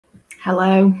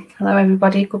Hello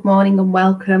everybody, good morning and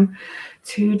welcome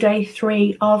to day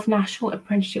 3 of National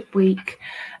Apprenticeship Week.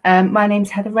 My name's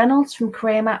Heather Reynolds from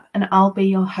Career Map and I'll be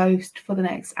your host for the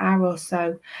next hour or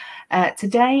so.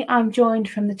 Today I'm joined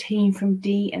from the team from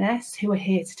DE&S who are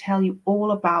here to tell you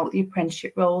all about the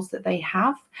apprenticeship roles that they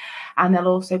have, and they'll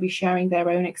also be sharing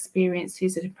their own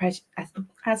experiences as an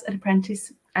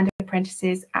apprentice and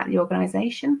apprentices at the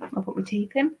organisation. I'll put my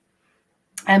teeth in.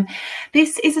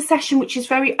 This is a session which is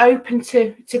very open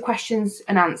to questions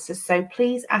and answers, so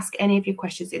please ask any of your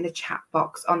questions in the chat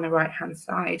box on the right hand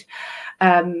side.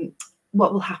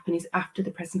 What will happen is after the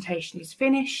presentation is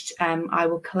finished, I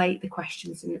will collate the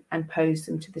questions and pose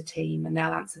them to the team and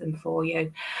they'll answer them for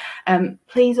you.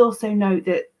 Please also note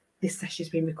that this session has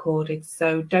been recorded,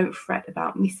 so don't fret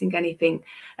about missing anything.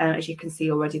 As you can see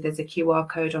already, there's a QR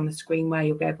code on the screen where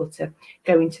you'll be able to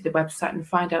go into the website and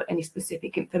find out any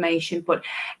specific information. But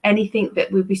anything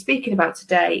that we'll be speaking about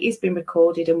today is being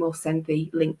recorded and we'll send the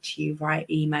link to you via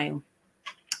email.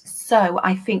 So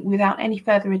I think without any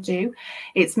further ado,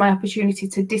 it's my opportunity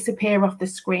to disappear off the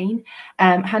screen,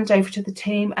 hand over to the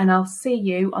team, and I'll see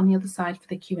you on the other side for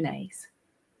the Q&As.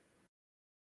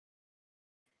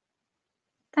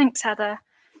 Thanks, Heather.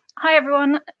 Hi,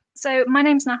 everyone. So my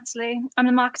name's Natalie. I'm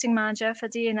the marketing manager for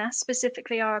DE&S,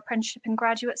 specifically our apprenticeship and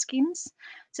graduate schemes.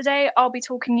 Today, I'll be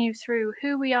talking you through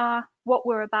who we are, what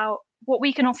we're about, what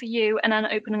we can offer you, and then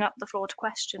opening up the floor to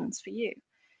questions for you.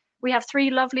 We have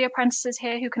 3 lovely apprentices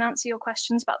here who can answer your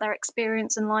questions about their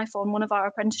experience and life on one of our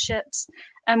apprenticeships,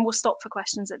 and we'll stop for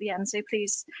questions at the end. So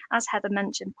please, as Heather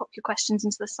mentioned, pop your questions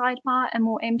into the sidebar and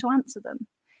we'll aim to answer them.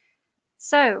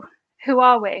 So, who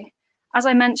are we? As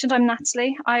I mentioned, I'm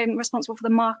Natalie. I'm responsible for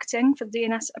the marketing for the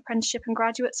DE&S apprenticeship and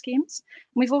graduate schemes.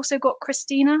 We've also got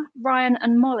Christina, Ryan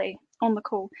and Molly on the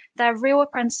call. They're real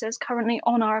apprentices currently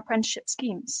on our apprenticeship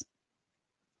schemes.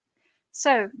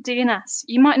 So, DE&S,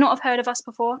 you might not have heard of us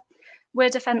before. We're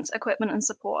Defence Equipment and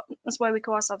Support. That's why we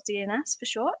call ourselves DE&S for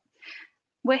short.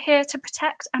 We're here to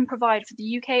protect and provide for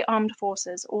the UK Armed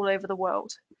Forces all over the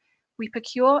world. We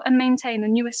procure and maintain the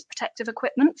newest protective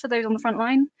equipment for those on the front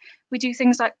line. We do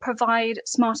things like provide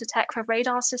smarter tech for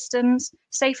radar systems,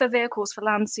 safer vehicles for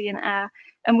land, sea and air,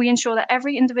 and we ensure that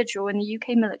every individual in the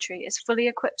UK military is fully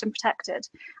equipped and protected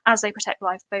as they protect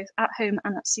life both at home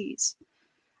and at seas.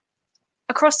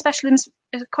 Across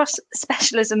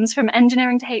specialisms from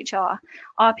engineering to HR,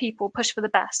 our people push for the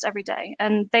best every day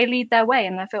and they lead their way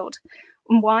in their field.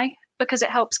 And why? Because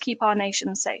it helps keep our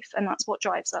nation safe, and that's what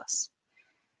drives us.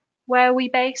 Where are we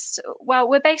based? Well,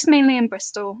 we're based mainly in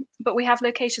Bristol, but we have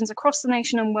locations across the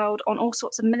nation and world on all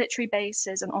sorts of military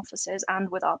bases and offices and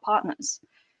with our partners.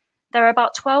 There are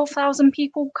about 12,000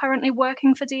 people currently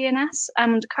working for DE&S,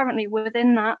 and currently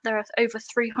within that, there are over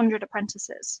 300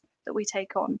 apprentices that we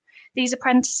take on. These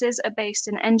apprentices are based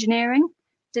in engineering,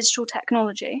 digital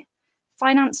technology,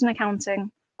 finance and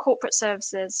accounting, corporate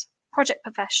services, project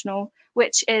professional,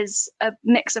 which is a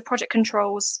mix of project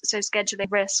controls, so scheduling,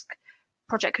 risk,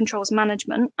 project controls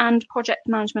management, and project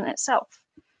management itself.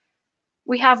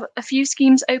 We have a few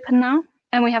schemes open now,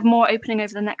 and we have more opening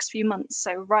over the next few months.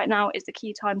 So right now is the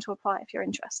key time to apply if you're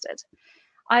interested.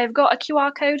 I've got a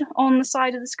QR code on the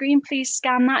side of the screen. Please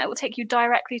scan that. It will take you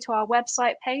directly to our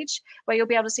website page where you'll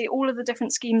be able to see all of the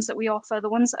different schemes that we offer, the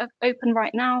ones that are open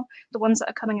right now, the ones that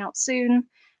are coming out soon,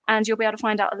 and you'll be able to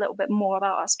find out a little bit more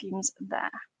about our schemes there.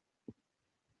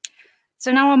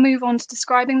 So now I'll move on to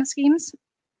describing the schemes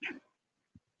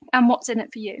and what's in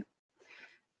it for you.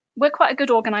 We're quite a good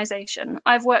organisation.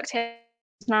 I've worked here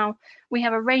now. We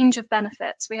have a range of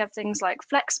benefits. We have things like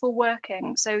flexible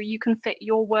working, so you can fit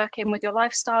your work in with your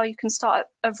lifestyle. You can start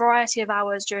at a variety of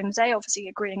hours during the day, obviously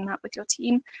agreeing that with your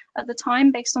team at the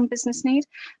time based on business need,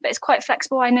 but it's quite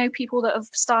flexible. I know people that have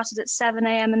started at 7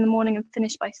 a.m. in the morning and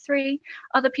finished by 3.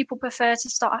 Other people prefer to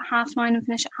start at 9:30 and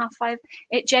finish at 5:30.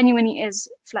 It genuinely is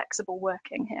flexible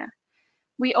working here.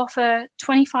 We offer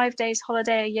 25 days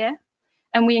holiday a year,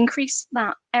 and we increase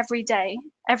that every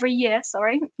year,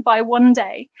 by 1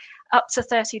 day, up to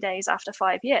 30 days after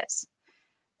 5 years.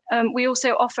 We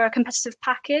also offer a competitive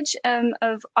package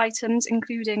of items,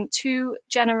 including 2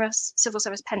 generous civil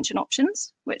service pension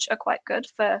options, which are quite good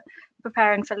for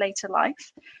preparing for later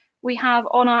life. We have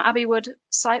on our Abbeywood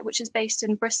site, which is based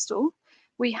in Bristol,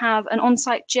 we have an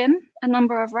on-site gym, a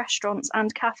number of restaurants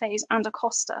and cafes, and a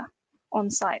Costa on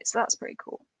site, so that's pretty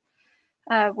cool.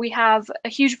 We have a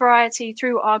huge variety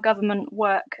through our government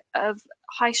work of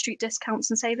high street discounts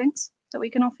and savings that we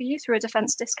can offer you through a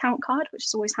defence discount card, which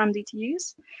is always handy to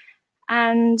use.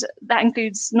 And that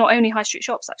includes not only high street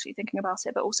shops, actually thinking about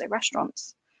it, but also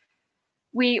restaurants.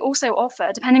 We also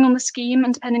offer, depending on the scheme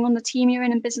and depending on the team you're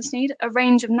in and business need, a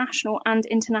range of national and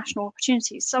international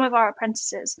opportunities. Some of our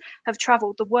apprentices have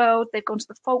travelled the world, they've gone to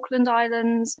the Falkland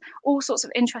Islands, all sorts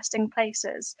of interesting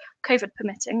places, COVID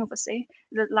permitting, obviously.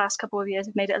 The last couple of years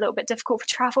have made it a little bit difficult for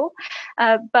travel,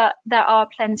 but there are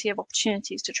plenty of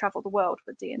opportunities to travel the world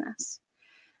with DE&S.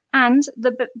 And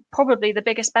probably the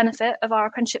biggest benefit of our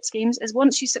apprenticeship schemes is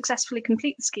once you successfully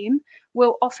complete the scheme,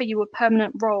 we'll offer you a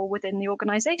permanent role within the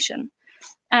organisation.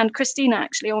 And Christina,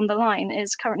 actually on the line,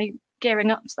 is currently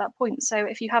gearing up to that point. So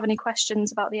if you have any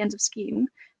questions about the end of scheme,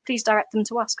 please direct them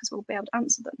to us because we'll be able to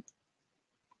answer them.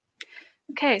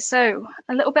 Okay, so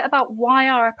a little bit about why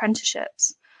our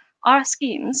apprenticeships. Our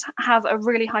schemes have a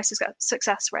really high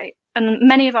success rate, and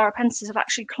many of our apprentices have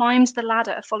actually climbed the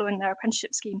ladder following their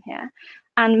apprenticeship scheme here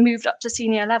and moved up to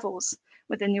senior levels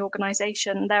within the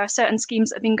organisation. There are certain schemes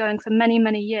that have been going for many,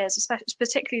 many years, especially,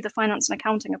 particularly the finance and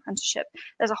accounting apprenticeship.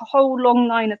 There's a whole long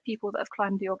line of people that have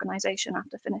climbed the organisation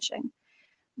after finishing.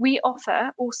 We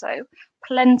offer also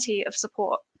plenty of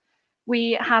support.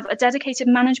 We have a dedicated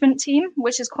management team,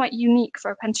 which is quite unique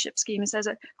for apprenticeship schemes. There's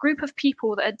a group of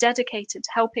people that are dedicated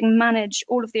to helping manage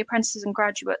all of the apprentices and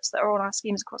graduates that are on our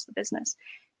schemes across the business.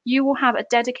 You will have a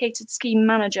dedicated scheme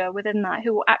manager within that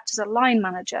who will act as a line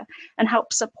manager and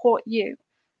help support you.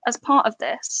 As part of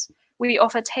this, we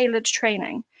offer tailored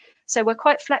training. So we're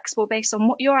quite flexible based on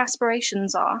what your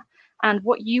aspirations are and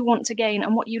what you want to gain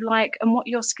and what you like and what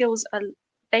your skills are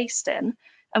based in.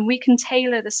 And we can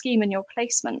tailor the scheme and your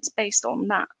placements based on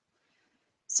that.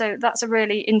 So that's a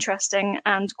really interesting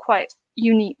and quite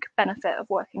unique benefit of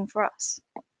working for us.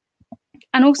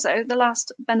 And also the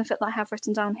last benefit that I have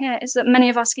written down here is that many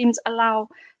of our schemes allow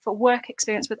for work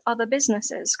experience with other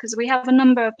businesses, because we have a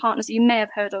number of partners that you may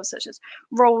have heard of, such as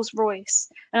Rolls-Royce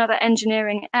and other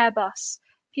engineering, Airbus,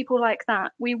 people like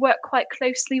that. We work quite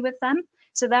closely with them.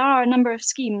 So there are a number of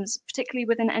schemes, particularly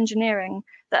within engineering,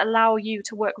 that allow you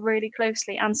to work really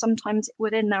closely and sometimes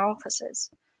within their offices.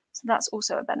 So that's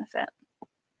also a benefit.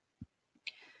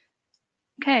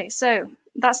 Okay, so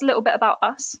that's a little bit about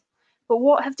us. But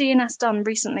what have DE&S done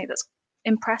recently that's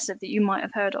impressive that you might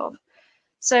have heard of?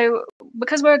 So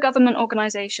because we're a government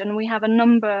organisation, we have a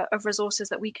number of resources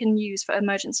that we can use for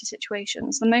emergency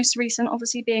situations. The most recent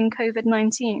obviously being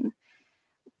COVID-19.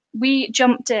 We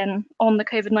jumped in on the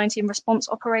COVID-19 response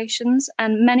operations,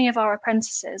 and many of our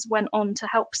apprentices went on to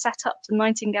help set up the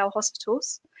Nightingale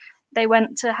hospitals. They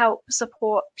went to help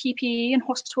support PPE and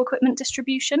hospital equipment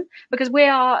distribution, because we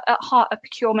are at heart a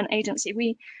procurement agency.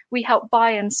 We help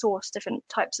buy and source different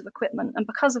types of equipment. And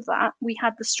because of that, we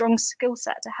had the strong skill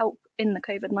set to help in the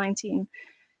COVID-19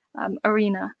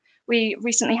 arena. We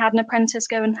recently had an apprentice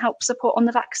go and help support on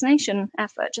the vaccination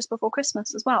effort just before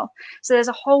Christmas as well. So there's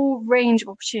a whole range of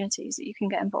opportunities that you can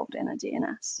get involved in at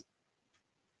DE&S.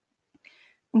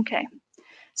 Okay.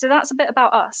 So that's a bit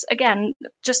about us. Again,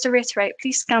 just to reiterate,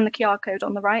 please scan the QR code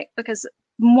on the right, because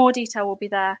more detail will be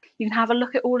there. You can have a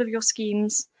look at all of your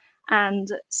schemes and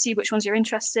see which ones you're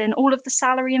interested in. All of the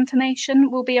salary information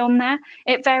will be on there.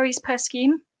 It varies per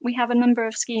scheme. We have a number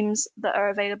of schemes that are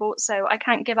available, so I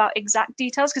can't give out exact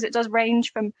details because it does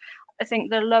range from, I think,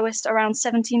 the lowest around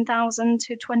 17,000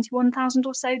 to 21,000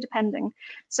 or so, depending.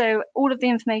 So all of the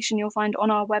information you'll find on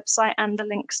our website and the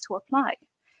links to apply.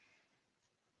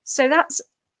 So that's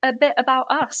a bit about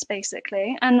us,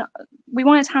 basically, and we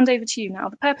wanted to hand over to you now.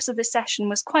 The purpose of this session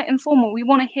was quite informal. We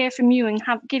want to hear from you and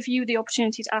give you the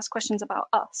opportunity to ask questions about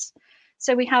us.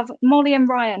 So we have Molly and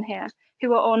Ryan here,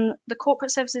 who are on the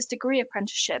Corporate Services Degree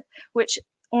Apprenticeship, which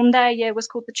on their year was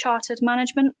called the Chartered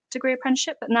Management Degree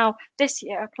Apprenticeship, but now this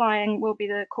year applying will be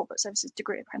the Corporate Services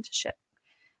Degree Apprenticeship.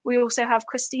 We also have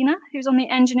Christina, who's on the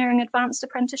Engineering Advanced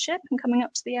Apprenticeship and coming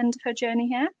up to the end of her journey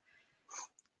here.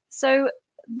 So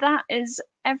that is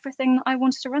everything that I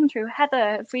wanted to run through.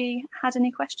 Heather, have we had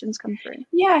any questions come through?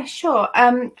 Yeah, sure.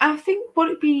 I think what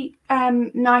would be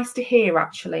nice to hear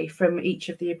actually from each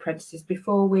of the apprentices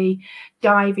before we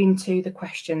dive into the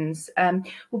questions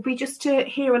would be just to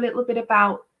hear a little bit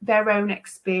about their own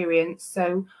experience.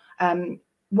 So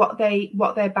what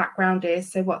their background is,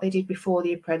 so what they did before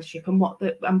the apprenticeship and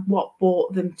what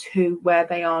brought them to where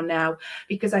they are now,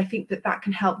 because I think that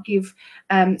can help give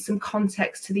some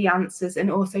context to the answers,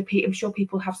 and also I'm sure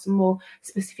people have some more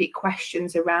specific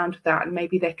questions around that, and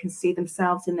maybe they can see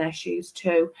themselves in their shoes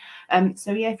too.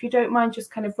 So yeah, if you don't mind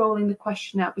just kind of rolling the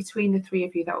question out between the three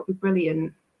of you, that would be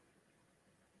brilliant.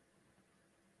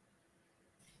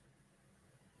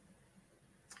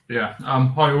 Yeah,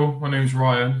 hi all, my name's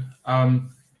Ryan.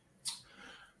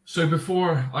 So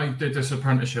before I did this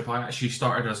apprenticeship, I actually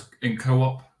started in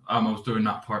co-op. I was doing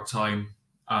that part-time.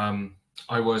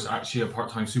 I was actually a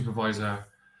part-time supervisor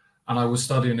and I was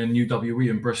studying in UWE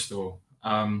in Bristol.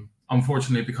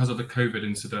 Unfortunately, because of the COVID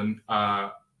incident,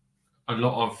 a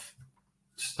lot of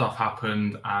stuff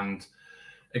happened, and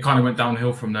it kind of went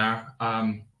downhill from there.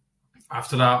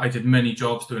 After that, I did many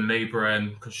jobs doing labour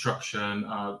and construction,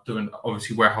 doing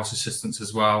obviously warehouse assistance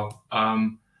as well.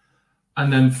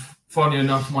 And then, funny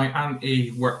enough, my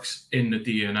auntie works in the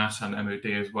DE&S and MOD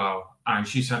as well, and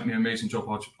she sent me an amazing job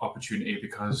opportunity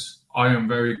because I am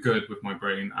very good with my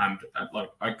brain, and like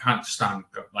I can't stand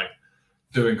like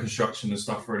doing construction and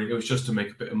stuff. Really, it was just to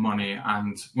make a bit of money.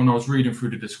 And when I was reading through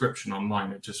the description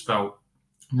online, it just felt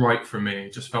right for me.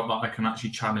 It just felt like I can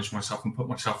actually challenge myself and put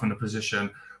myself in a position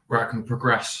where I can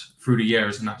progress through the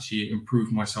years and actually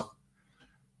improve myself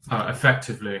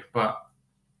effectively. But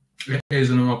it is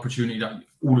an opportunity that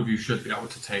all of you should be able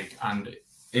to take, and it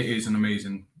is an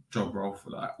amazing job role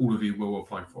for that all of you will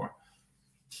apply for.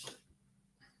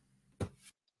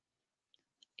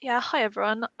 Yeah, hi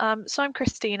everyone. So I'm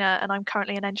Christina, and I'm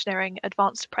currently an engineering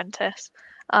advanced apprentice.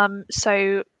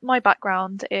 So my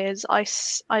background is I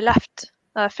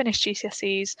finished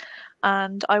GCSEs,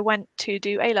 and I went to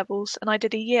do A levels, and I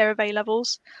did a year of A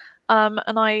levels.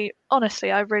 And I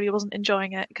really wasn't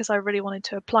enjoying it because I really wanted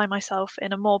to apply myself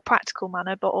in a more practical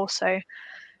manner, but also,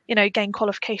 gain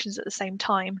qualifications at the same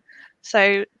time.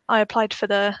 So I applied for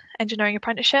the engineering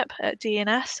apprenticeship at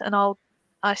DE&S, and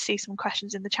I see some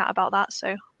questions in the chat about that,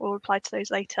 so we'll reply to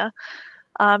those later.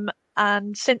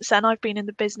 And since then, I've been in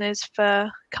the business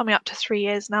for coming up to 3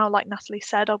 years now. Like Natalie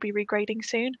said, I'll be regrading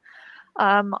soon.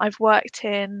 I've worked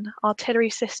in artillery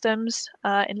systems,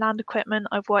 in land equipment.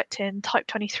 I've worked in Type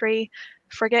 23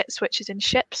 frigates, which is in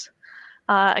ships.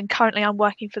 And currently I'm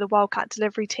working for the Wildcat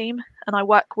delivery team, and I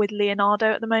work with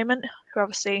Leonardo at the moment, who are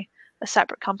obviously a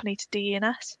separate company to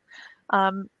DE&S.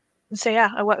 So yeah,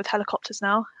 I work with helicopters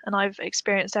now, and I've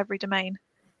experienced every domain.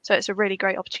 So it's a really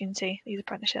great opportunity, these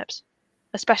apprenticeships,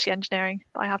 especially engineering,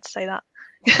 but I have to say that.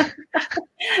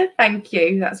 Thank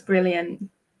you, that's brilliant.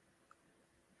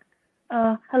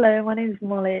 Hello, my name is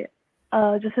Molly.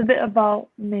 Just a bit about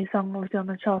me. So I'm obviously on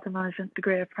the Charter Management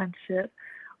degree apprenticeship.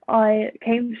 I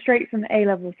came straight from A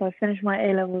levels, so I finished my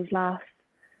A levels last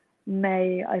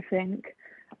May, I think,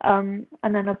 and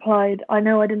then applied. I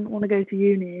know I didn't want to go to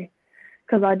uni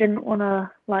because I didn't want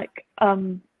to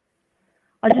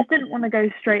I just didn't want to go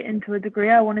straight into a degree.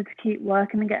 I wanted to keep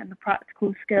working and getting the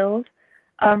practical skills.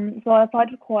 So I applied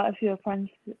for quite a few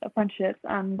apprenticeships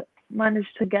and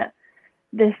managed to get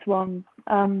this one,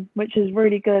 which is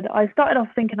really good. I started off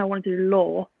thinking I wanted to do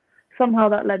law. Somehow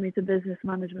that led me to business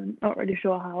management. Not really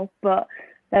sure how, but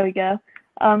there we go.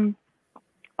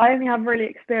 I only have really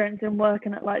experience in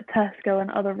working at like Tesco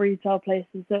and other retail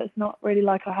places, so it's not really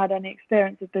like I had any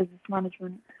experience with business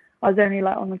management. I was only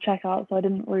like on the checkout, so I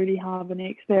didn't really have any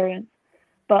experience.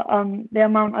 But the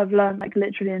amount I've learned, like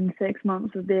literally in 6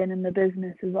 months of being in the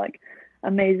business, is like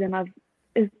amazing.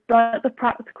 It's like the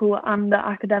practical and the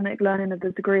academic learning of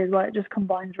the degree as well. It just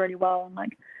combines really well, and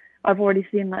like I've already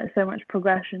seen like so much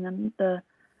progression in the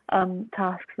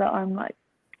tasks that I'm like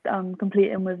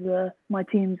completing with my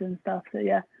teams and stuff. So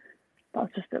yeah,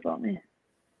 that's just it about me.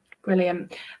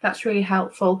 Brilliant, that's really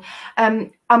helpful.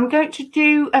 I'm going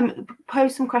to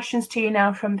pose some questions to you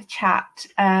now from the chat.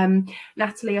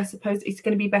 Natalie, I suppose it's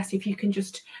going to be best if you can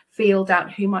just field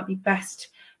out who might be best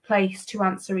placed to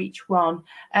answer each one.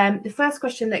 The first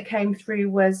question that came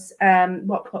through was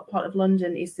what part of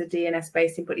London is the DE&S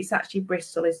based in? But it's actually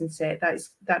Bristol, isn't it?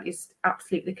 That is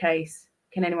absolutely the case.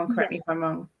 Can anyone correct me if I'm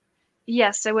wrong?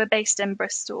 Yes, so we're based in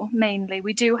Bristol mainly.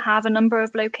 We do have a number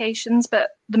of locations,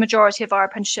 but the majority of our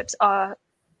apprenticeships are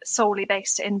solely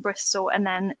based in Bristol. And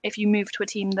then if you move to a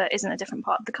team that isn't a different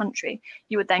part of the country,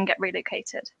 you would then get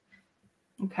relocated.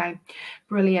 Okay,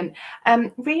 brilliant.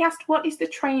 Rhea asked, what is the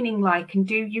training like, and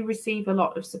do you receive a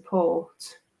lot of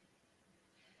support?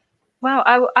 Well,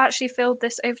 I will actually field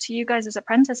this over to you guys as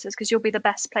apprentices because you'll be the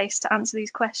best place to answer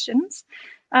these questions.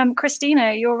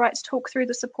 Christina, you're right to talk through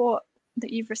the support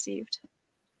that you've received.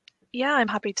 Yeah, I'm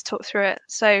happy to talk through it.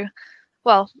 So,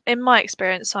 well, in my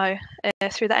experience,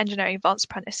 through the Engineering Advanced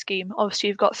Apprentice Scheme, obviously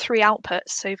you've got 3 outputs.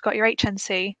 So you've got your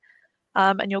HNC,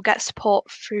 and you'll get support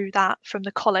through that from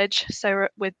the college. So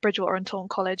with Bridgewater and Taunton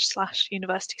College /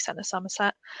 University Centre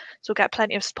Somerset, so we'll get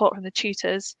plenty of support from the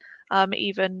tutors.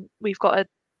 Even we've got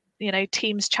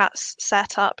Teams chats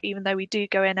set up, even though we do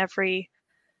go in every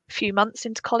few months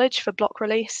into college for block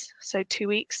release, so 2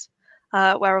 weeks,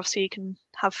 where obviously you can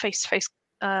have face-to-face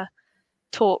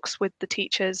talks with the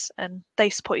teachers, and they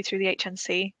support you through the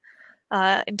HNC.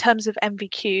 In terms of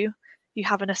MVQ, you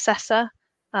have an assessor,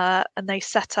 and they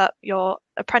set up your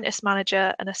apprentice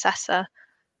manager and assessor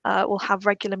will have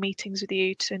regular meetings with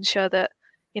you to ensure that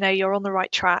you're on the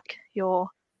right track, you're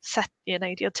set,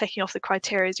 you're ticking off the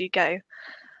criteria as you go.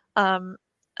 And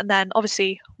then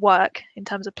obviously work in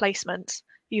terms of placements,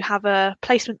 you have a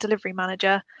placement delivery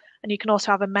manager, and you can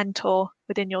also have a mentor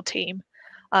within your team,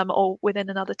 or within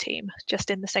another team, just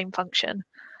in the same function.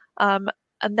 And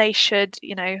they should,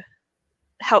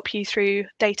 help you through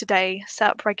day to day,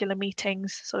 set up regular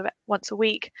meetings sort of once a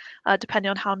week, depending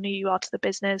on how new you are to the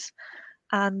business.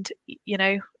 And,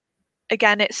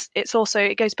 again, it's also,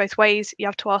 it goes both ways. You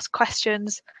have to ask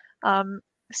questions.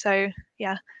 So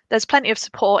yeah, there's plenty of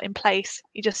support in place.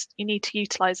 You need to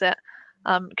utilize it,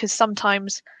 because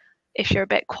sometimes if you're a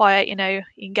bit quiet, you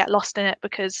can get lost in it,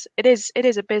 because it is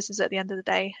a business at the end of the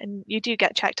day, and you do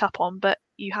get checked up on, but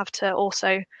you have to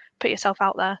also put yourself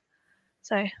out there.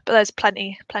 So, but there's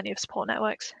plenty of support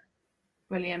networks.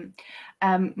 Brilliant.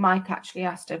 Mike actually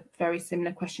asked a very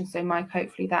similar question, so Mike,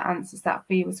 hopefully that answers that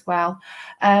for you as well.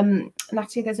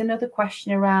 Natalie, there's another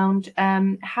question around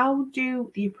how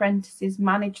do the apprentices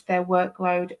manage their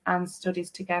workload and studies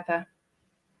together?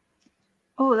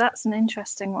 Oh, that's an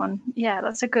interesting one. Yeah,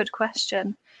 that's a good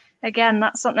question. Again,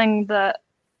 that's something that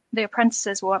the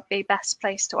apprentices will be best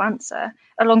placed to answer,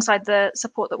 alongside the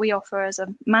support that we offer as a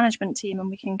management team and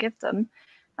we can give them.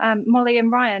 Molly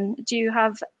and Ryan, do you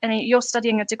have any? You're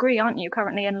studying a degree, aren't you,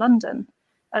 currently in London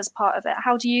as part of it?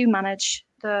 How do you manage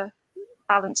the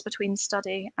balance between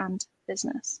study and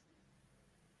business?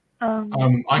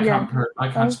 I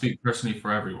can't speak personally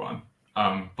for everyone,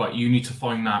 but you need to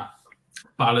find that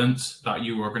balance that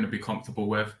you are going to be comfortable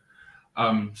with.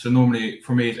 So normally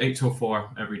for me, it's 8 till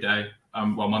 4 every day.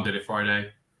 Monday to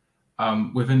Friday.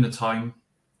 Within the time,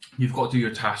 you've got to do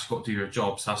your tasks, got to do your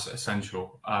jobs. That's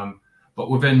essential. But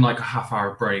within like a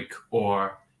half-hour break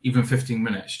or even 15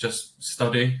 minutes, just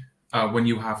study when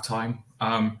you have time.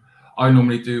 I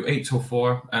normally do 8 till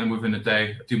 4, and within the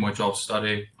day, I do my job,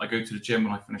 study. I go to the gym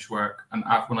when I finish work, and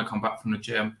when I come back from the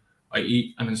gym, I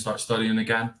eat and then start studying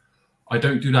again. I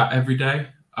don't do that every day.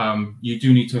 You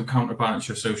do need to counterbalance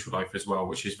your social life as well,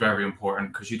 which is very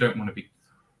important, because you don't want to be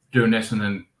doing this and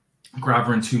then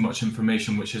gathering too much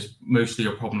information, which is mostly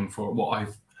a problem for what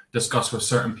I've discussed with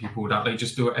certain people, that they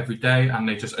just do it every day and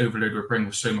they just overload their brain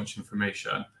with so much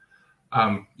information.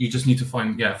 You just need to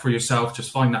find, for yourself,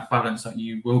 just find that balance that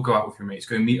you will go out with your mates,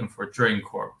 go meet them for a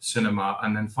drink or cinema,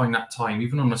 and then find that time,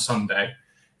 even on a Sunday,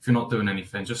 if you're not doing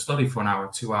anything, just study for an hour,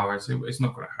 2 hours. It's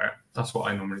not going to hurt. That's what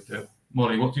I normally do.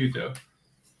 Molly, what do you do?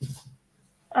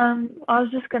 I was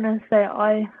just going to say,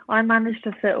 I managed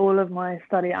to fit all of my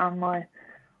study and my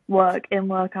work in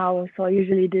work hours. So I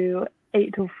usually do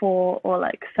 8 till 4 or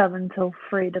like 7 till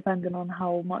 3, depending on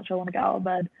how much I want to get out of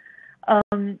bed.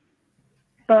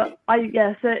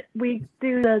 So we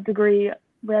do the degree.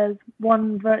 There's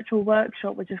one virtual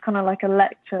workshop, which is kind of like a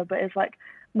lecture, but it's like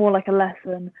more like a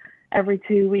lesson every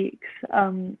 2 weeks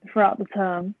throughout the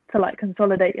term to like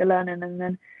consolidate your learning. And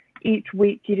then each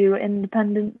week you do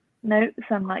independent notes,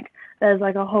 and like there's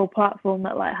like a whole platform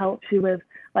that like helps you with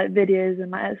like videos and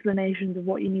like explanations of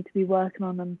what you need to be working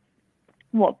on and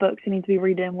what books you need to be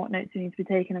reading, what notes you need to be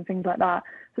taking, and things like that.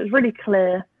 So it's really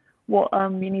clear what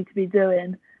you need to be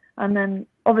doing. And then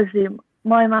obviously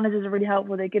my managers are really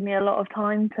helpful. They give me a lot of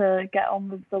time to get on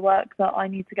with the work that I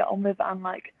need to get on with, and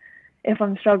like if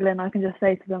I'm struggling, I can just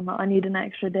say to them that I need an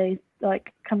extra day,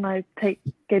 like can I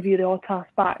give you your task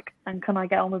back, and can I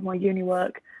get on with my uni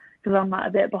work, because I'm a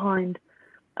bit behind.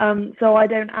 So I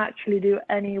don't actually do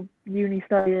any uni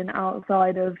studying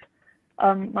outside of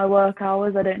my work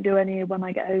hours. I don't do any when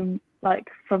I get home, like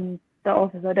from the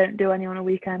office. I don't do any on a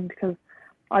weekend, because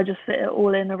I just fit it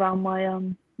all in around my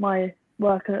my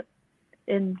work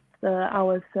in the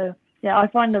hours. So yeah, I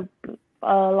find a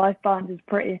life balance is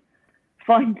pretty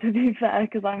fine, to be fair,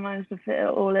 because I managed to fit it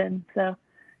all in. So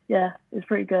yeah, it's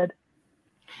pretty good.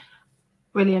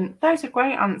 Brilliant. Those are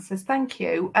great answers. Thank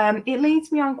you. It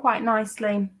leads me on quite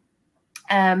nicely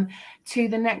to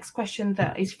the next question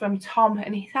that is from Tom,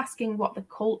 and he's asking what the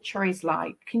culture is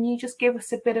like. Can you just give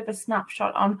us a bit of a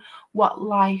snapshot on what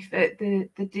life at the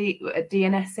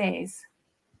DE&S is?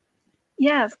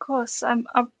 Yeah, of course.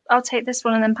 I'll take this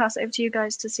one and then pass it over to you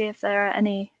guys to see if there are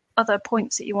any other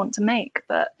points that you want to make.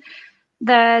 But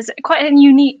there's quite a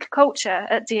unique culture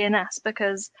at DE&S,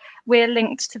 because we're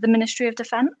linked to the Ministry of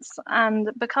Defence, and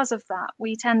because of that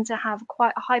we tend to have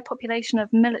quite a high population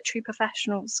of military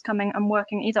professionals coming and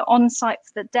working either on site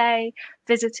for the day,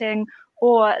 visiting,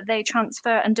 or they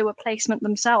transfer and do a placement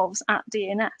themselves at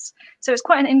DE&S. So it's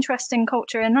quite an interesting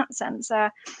culture in that sense.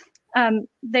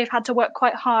 They've had to work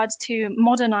quite hard to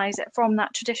modernise it from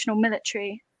that traditional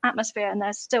military atmosphere, and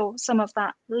there's still some of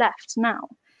that left now.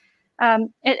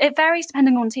 It varies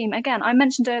depending on team. Again, I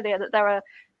mentioned earlier that there are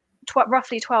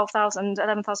roughly 12,000,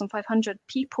 11,500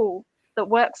 people that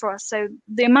work for us. So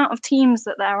the amount of teams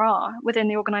that there are within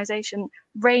the organization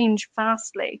range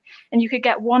vastly. And you could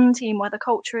get one team where the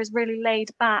culture is really laid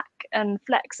back and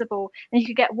flexible, and you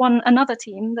could get another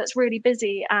team that's really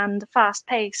busy and fast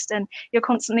paced, and you're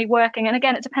constantly working. And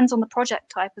again, it depends on the project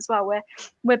type as well.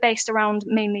 We're based around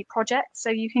mainly projects, so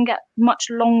you can get much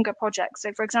longer projects.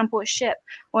 So for example, a ship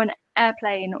or an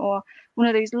airplane or one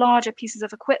of these larger pieces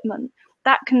of equipment,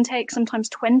 that can take sometimes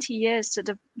 20 years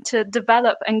to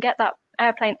develop and get that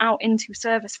airplane out into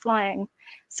service flying.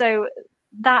 So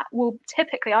that will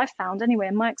typically, I've found anyway,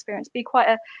 in my experience, be quite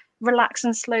a relaxed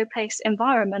and slow paced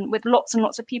environment with lots and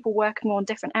lots of people working on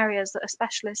different areas that are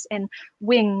specialists in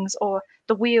wings or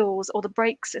the wheels or the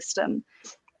brake system.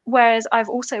 Whereas I've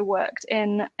also worked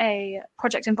in a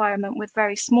project environment with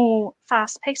very small,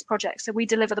 fast-paced projects. So we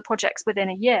deliver the projects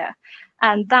within a year.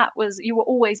 And you were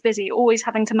always busy, always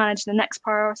having to manage the next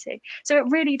priority. So it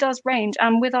really does range.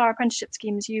 And with our apprenticeship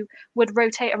schemes, you would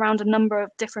rotate around a number of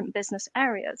different business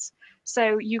areas.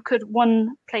 So you could,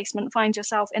 one placement, find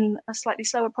yourself in a slightly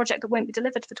slower project that won't be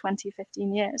delivered for 20,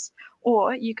 15 years.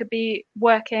 Or you could be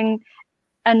working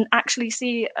and actually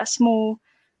see a small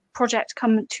project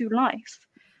come to life.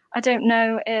 I don't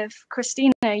know if,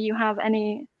 Christina, you have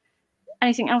anything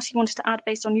else you wanted to add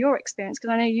based on your experience,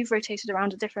 because I know you've rotated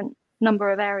around a different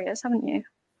number of areas, haven't you?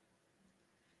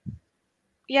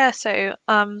 Yeah, so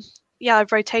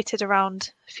I've rotated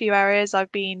around a few areas.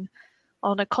 I've been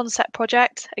on a concept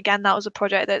project. Again, that was a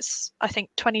project that's, I think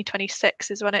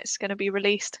 2026 is when it's going to be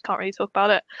released. Can't really talk about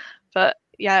it, but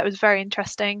yeah, it was very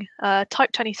interesting.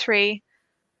 Type 23,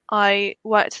 that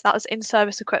was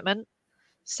in-service equipment.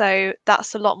 So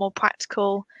that's a lot more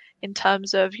practical in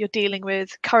terms of you're dealing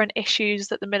with current issues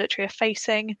that the military are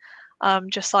facing.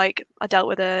 Just like I dealt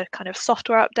with a kind of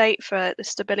software update for the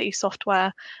stability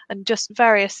software and just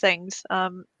various things.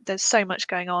 There's so much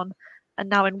going on. And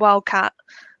now in Wildcat,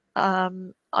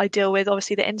 I deal with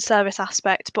obviously the in-service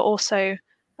aspect, but also,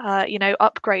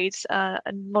 upgrades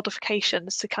and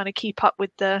modifications to kind of keep up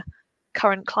with the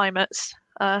current climates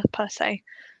per se.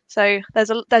 So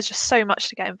there's just so much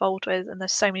to get involved with, and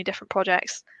there's so many different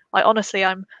projects. Honestly,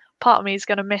 part of me is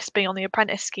going to miss being on the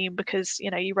apprentice scheme because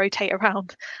you rotate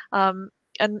around,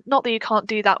 and not that you can't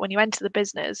do that when you enter the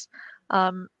business,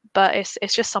 but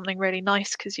it's just something really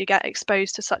nice because you get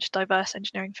exposed to such a diverse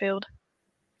engineering field.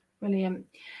 Brilliant.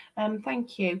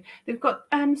 Thank you. They've got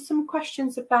some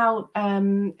questions about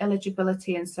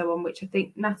eligibility and so on, which I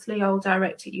think, Natalie, I'll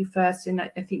direct at you first, and I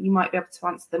think you might be able to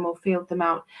answer them or field them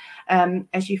out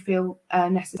as you feel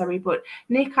necessary. But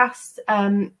Nick asked,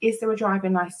 is there a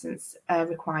driving licence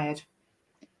required?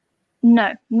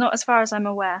 No, not as far as I'm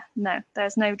aware. No,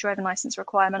 there's no driving licence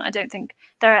requirement. I don't think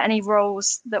there are any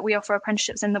roles that we offer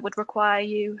apprenticeships in that would require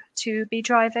you to be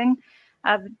driving.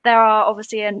 There are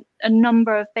obviously a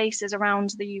number of bases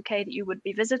around the UK that you would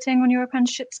be visiting on your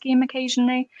apprenticeship scheme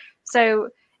occasionally. So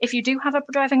if you do have a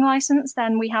driving licence,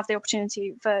 then we have the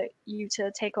opportunity for you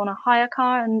to take on a hire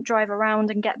car and drive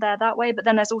around and get there that way. But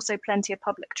then there's also plenty of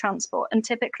public transport. And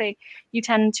typically you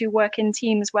tend to work in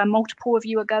teams where multiple of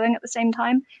you are going at the same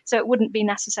time. So it wouldn't be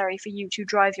necessary for you to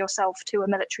drive yourself to a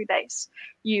military base.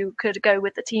 You could go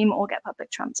with the team or get public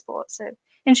transport. So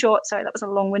in short, sorry, that was a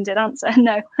long-winded answer.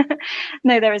 No,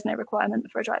 no, there is no requirement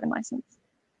for a driving licence.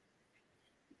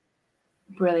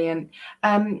 Brilliant.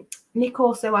 Nick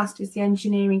also asked, is the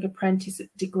engineering apprentice at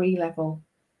degree level?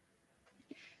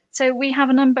 So we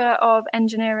have a number of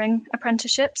engineering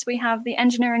apprenticeships. We have the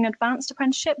engineering advanced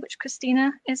apprenticeship, which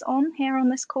Christina is on here on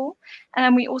this call. And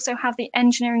then we also have the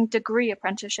engineering degree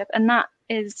apprenticeship, and that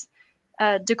is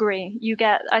a degree. You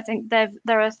get, I think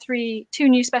there are two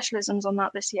new specialisms on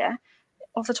that this year.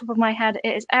 Off the top of my head,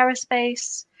 it is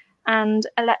aerospace and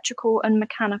electrical and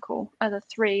mechanical are the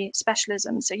three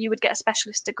specialisms. So you would get a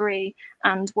specialist degree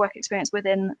and work experience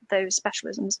within those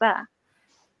specialisms there.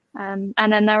 And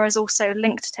then there is also,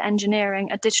 linked to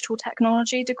engineering, a digital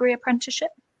technology degree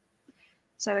apprenticeship.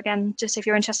 So again, just if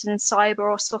you're interested in cyber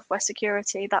or software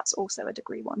security, that's also a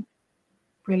degree one.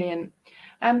 Brilliant.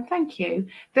 Thank you.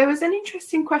 There was an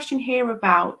interesting question here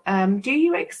about, do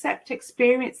you accept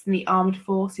experience in the armed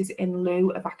forces in lieu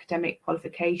of academic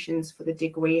qualifications for the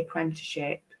degree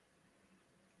apprenticeship?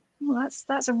 Well,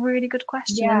 that's a really good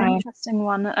question, Yeah. an interesting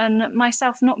one. And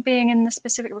myself not being in the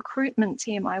specific recruitment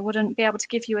team, I wouldn't be able to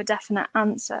give you a definite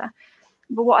answer.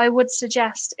 But what I would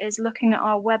suggest is looking at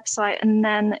our website, and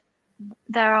then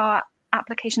there are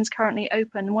applications currently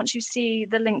open. Once you see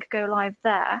the link go live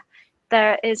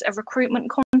there is a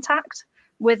recruitment contact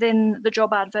within the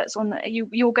job adverts on the,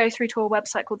 you'll go through to a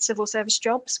website called Civil Service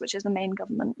Jobs, which is the main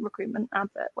government recruitment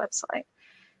advert website.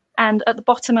 And at the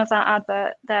bottom of that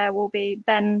advert, there will be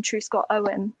Ben Truscott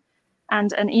Owen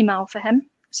and an email for him.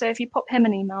 So if you pop him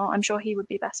an email, I'm sure he would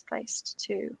be best placed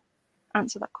to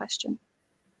answer that question.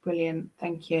 Brilliant,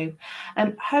 thank you.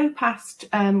 Hope asked,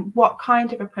 what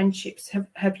kind of apprenticeships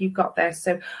have you got there?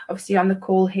 So obviously on the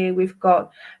call here, we've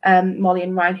got Molly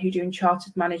and Ryan who are doing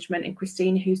chartered management, and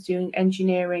Christina who's doing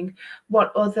engineering.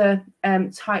 What other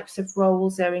types of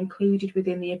roles are included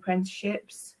within the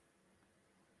apprenticeships?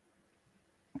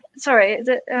 Sorry,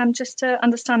 just to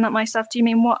understand that myself, do you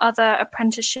mean what other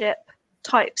apprenticeship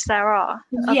types there are?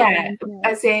 Yeah,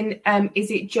 as in,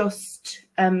 is it just,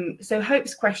 so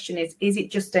Hope's question is it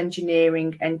just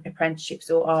engineering and apprenticeships,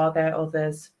 or are there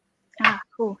others?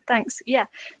 Cool, thanks. Yeah,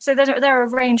 so there are a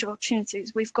range of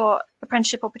opportunities. We've got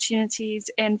apprenticeship opportunities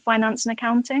in finance and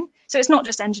accounting. So it's not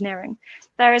just engineering.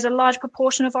 There is a large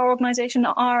proportion of our organisation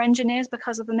that are engineers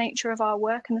because of the nature of our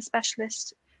work and the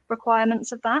specialist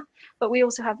requirements of that. But we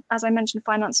also have, as I mentioned,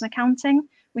 finance and accounting.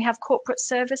 We have corporate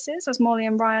services, as Molly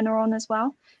and Ryan are on as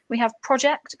well. We have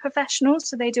project professionals,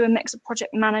 so they do a mix of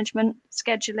project management,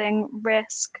 scheduling,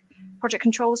 risk, project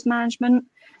controls management.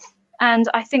 And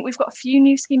I think we've got a few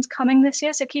new schemes coming this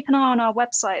year, so keep an eye on our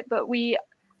website, but we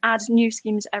add new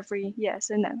schemes every year.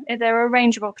 So no, there are a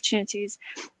range of opportunities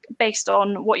based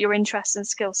on what your interests and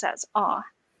skill sets are.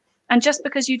 And just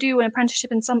because you do an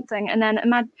apprenticeship in something, and then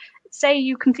say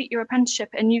you complete your apprenticeship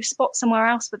and you spot somewhere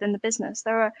else within the business,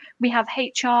 we have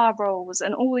HR roles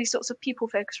and all these sorts of people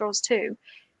focused roles too.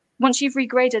 Once you've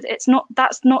regraded,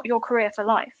 that's not your career for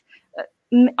life.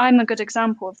 I'm a good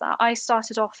example of that. I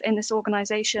started off in this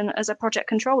organization as a project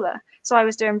controller. So I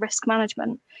was doing risk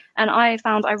management, and I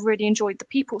found I really enjoyed the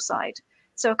people side.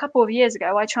 So a couple of years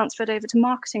ago, I transferred over to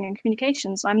marketing and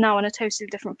communications. I'm now in a totally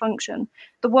different function.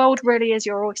 The world really is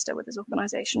your oyster with this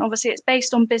organization. Obviously, it's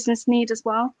based on business need as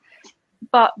well,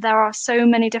 but there are so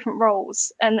many different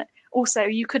roles. And also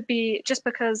you could be, just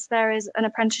because there is an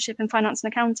apprenticeship in finance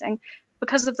and accounting,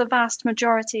 because of the vast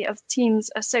majority of teams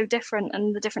are so different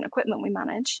and the different equipment we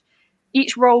manage,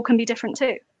 each role can be different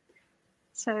too.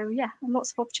 So yeah,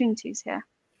 lots of opportunities here.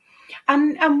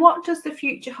 And what does the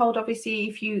future hold? Obviously,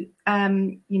 if you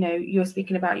you're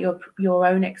speaking about your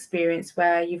own experience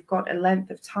where you've got a length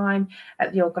of time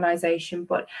at the organisation,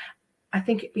 but I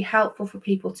think it'd be helpful for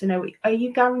people to know, are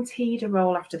you guaranteed a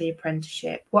role after the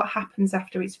apprenticeship? What happens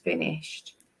after it's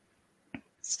finished?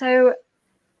 So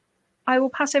I will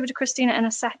pass over to Christina in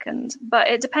a second, but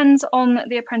it depends on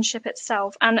the apprenticeship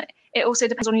itself, and it also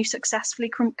depends on you successfully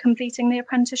completing the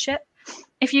apprenticeship.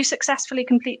 If you successfully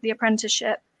complete the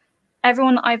apprenticeship,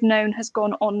 everyone I've known has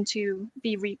gone on to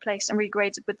be replaced and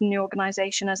regraded with the new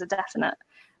organisation as a definite.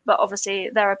 But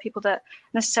obviously there are people that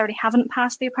necessarily haven't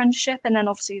passed the apprenticeship, and then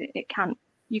obviously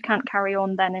you can't carry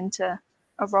on then into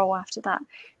a role after that.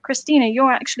 Christina,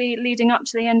 you're actually leading up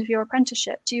to the end of your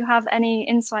apprenticeship. Do you have any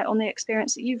insight on the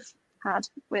experience that you've had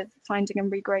with finding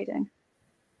and regrading?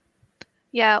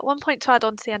 Yeah, one point to add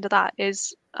on to the end of that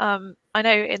is I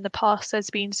know in the past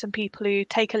there's been some people who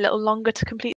take a little longer to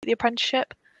complete the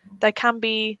apprenticeship. There can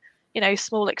be,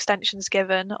 small extensions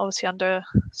given, obviously under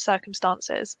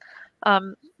circumstances.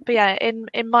 But yeah,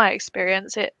 in my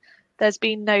experience, there's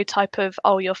been no type of,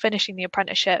 oh, you're finishing the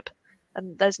apprenticeship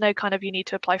and there's no kind of, you need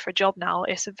to apply for a job now.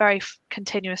 It's a very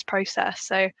continuous process.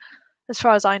 So as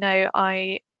far as I know,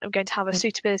 I am going to have a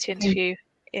suitability interview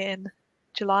in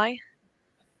July.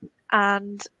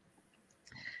 And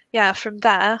yeah, from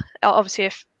there, obviously,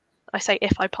 if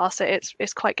I pass it,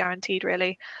 it's quite guaranteed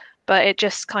really. But it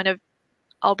just kind of,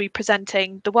 I'll be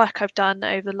presenting the work I've done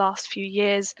over the last few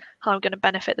years, how I'm going to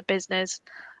benefit the business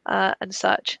and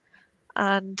such.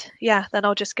 And yeah, then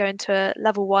I'll just go into a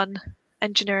level 1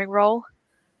 engineering role.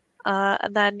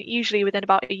 And then usually within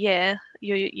about a year,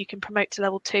 you can promote to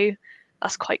level 2.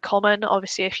 That's quite common,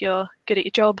 obviously, if you're good at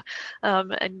your job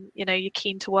and you're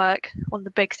keen to work. One of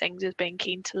the big things is being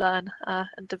keen to learn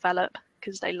and develop,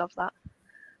 because they love that.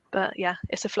 But yeah,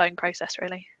 it's a flowing process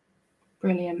really.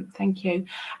 Brilliant, thank you.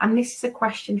 And this is a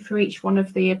question for each one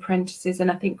of the apprentices, and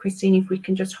I think, Christine, if we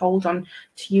can just hold on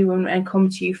to you and come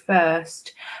to you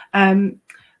first.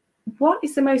 What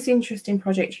is the most interesting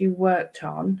project you worked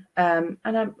on? And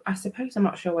I suppose I'm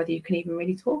not sure whether you can even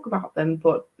really talk about them,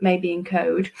 but maybe in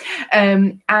code.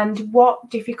 And what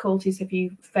difficulties have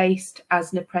you faced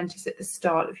as an apprentice at the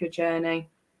start of your journey?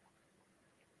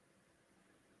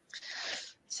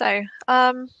 So,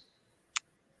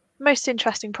 most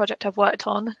interesting project I've worked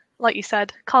on, like you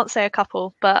said, can't say a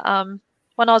couple, but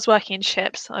when I was working in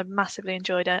ships, I massively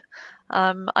enjoyed it.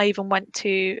 I even went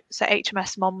to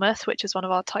HMS Monmouth, which is one of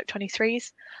our Type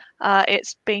 23s.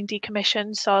 It's being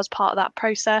decommissioned, so I was part of that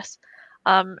process,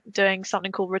 doing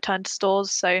something called return to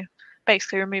stores. So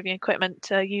basically removing equipment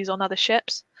to use on other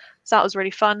ships. So that was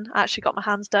really fun. I actually got my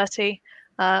hands dirty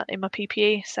in my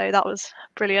PPE, so that was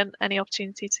brilliant. Any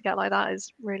opportunity to get like that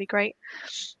is really great.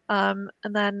 And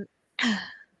then,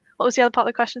 what was the other part of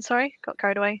the question? Sorry, got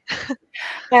carried away.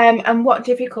 And what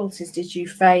difficulties did you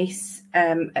face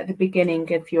at the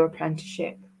beginning of your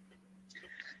apprenticeship?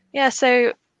 Yeah,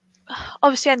 so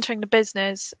obviously entering the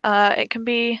business, it can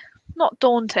be not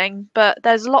daunting, but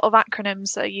there's a lot of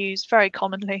acronyms that are used very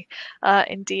commonly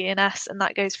in DE&S, and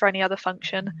that goes for any other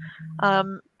function.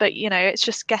 But it's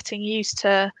just getting used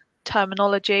to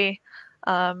terminology,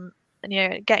 and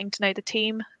getting to know the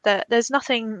team. There's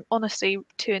nothing honestly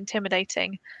too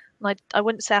intimidating, and I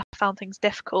wouldn't say I found things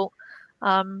difficult.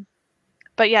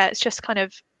 But yeah, it's just kind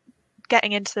of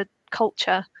getting into the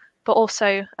culture, but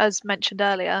also, as mentioned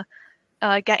earlier,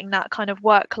 getting that kind of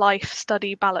work-life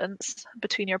study balance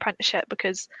between your apprenticeship,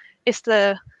 because it's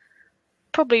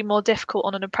probably more difficult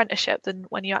on an apprenticeship than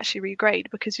when you actually regrade,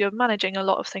 because you're managing a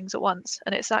lot of things at once,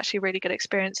 and it's actually a really good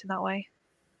experience in that way.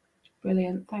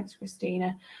 Brilliant. Thanks,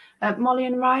 Christina. Molly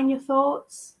and Ryan, your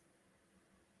thoughts?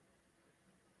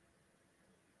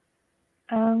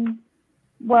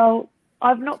 Well,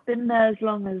 I've not been there as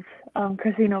long as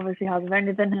Christina obviously has. I've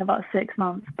only been here about 6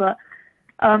 months, but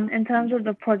in terms of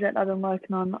the project I've been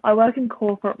working on, I work in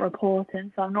corporate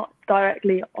reporting, so I'm not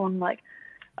directly on like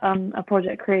a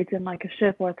project creating like a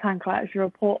ship or a tank. I actually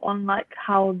report on like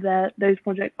how those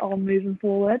projects are moving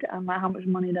forward and like how much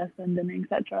money they're spending,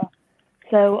 etc.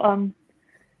 So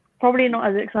probably not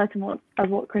as exciting as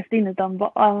what Christina's done,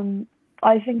 but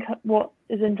I think what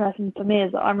is interesting for me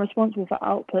is that I'm responsible for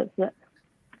outputs that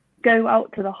go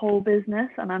out to the whole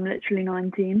business, and I'm literally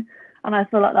 19, and I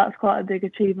feel like that's quite a big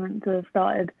achievement to have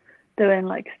started doing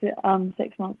like 6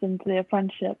 months into the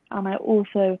apprenticeship. And I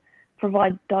also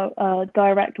provide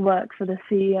direct work for the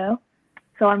CEO,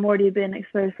 so I'm already being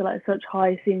exposed to like such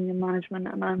high senior management,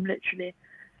 and I'm literally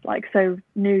like so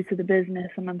new to the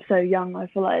business, and I'm so young. I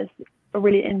feel like it's a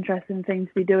really interesting thing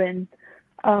to be doing.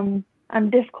 And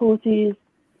difficulties,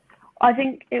 I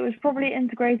think it was probably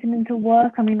integrating into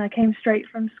work. I mean, I came straight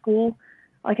from school.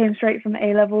 I came straight from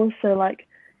A-levels, so like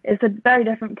it's a very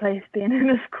different place being in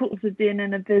a school to being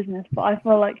in a business. But I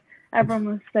feel like everyone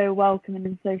was so welcoming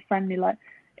and so friendly. Like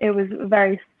it was a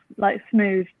very like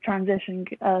smooth transition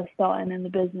starting in the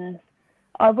business.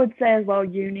 I would say as well,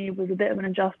 uni was a bit of an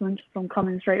adjustment from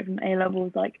coming straight from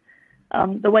A-levels. Like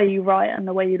the way you write and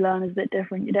the way you learn is a bit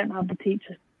different. You don't have the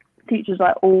teachers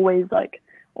like always like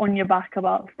on your back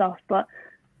about stuff, but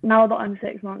now that I'm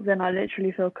 6 months in, I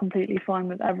literally feel completely fine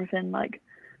with everything. Like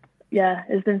yeah,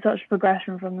 it's been such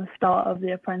progression from the start of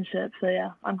the apprenticeship, so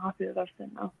yeah, I'm happy with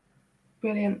everything now.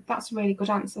 Brilliant. That's a really good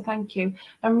answer, thank you.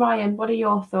 And Ryan, what are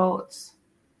your thoughts?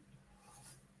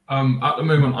 At the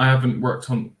moment I haven't worked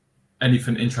on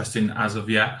anything interesting as of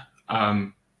yet,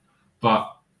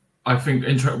 but I think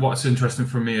what's interesting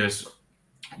for me is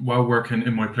while working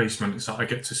in my placement is that I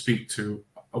get to speak to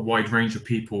a wide range of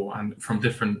people and from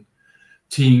different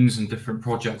teams and different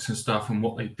projects and stuff and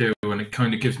what they do, and it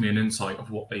kind of gives me an insight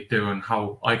of what they do and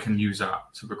how I can use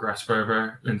that to progress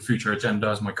further in future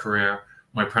agendas, my career,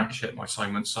 my apprenticeship, my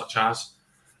assignments such as.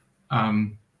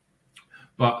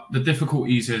 But the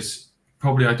difficulties is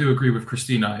probably, I do agree with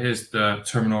Christina, is the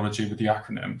terminology with the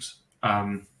acronyms.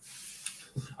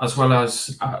 As well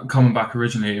as coming back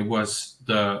originally, it was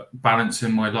the balance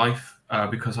in my life,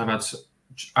 because I've had,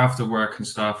 after work and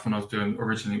stuff, when I was doing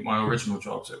my original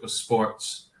jobs, it was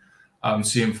sports,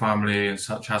 seeing family and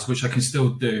such as, which I can still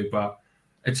do, but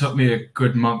it took me a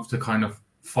good month to kind of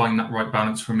find that right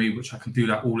balance for me, which I can do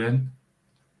that all in,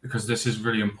 because this is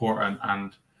really important.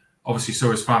 And obviously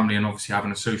so is family and obviously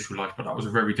having a social life, but that was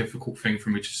a very difficult thing for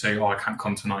me to say, oh, I can't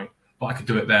come tonight, but I could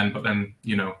do it then, but then,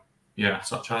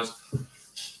 such as.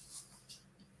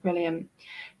 Brilliant.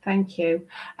 Thank you.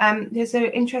 There's an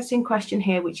interesting question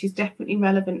here, which is definitely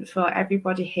relevant for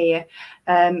everybody here,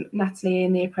 Natalie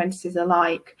and the apprentices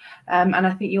alike. And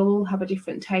I think you'll all have a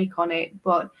different take on it.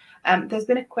 But there's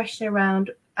been a question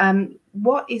around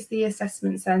what is the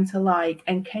assessment centre like,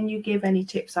 and can you give any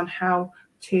tips on how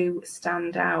to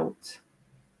stand out?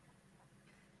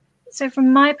 So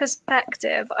from my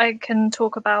perspective, I can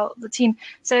talk about the team.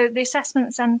 So the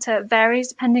assessment centre varies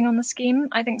depending on the scheme.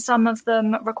 I think some of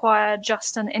them require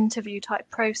just an interview type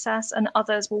process, and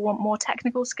others will want more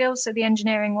technical skills. So the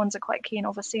engineering ones are quite keen,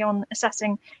 obviously, on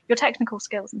assessing your technical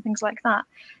skills and things like that.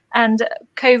 And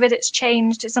COVID, it's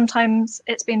changed. Sometimes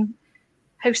it's been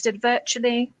hosted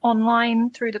virtually online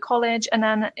through the college, and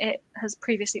then it has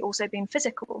previously also been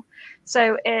physical.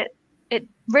 So it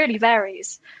really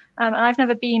varies. And I've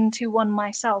never been to one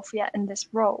myself yet in this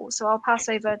role. So I'll pass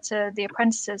over to the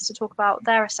apprentices to talk about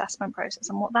their assessment process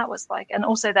and what that was like, and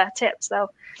also their tips.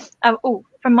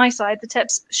 From my side, the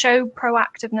tips: show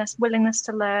proactiveness, willingness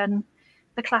to learn,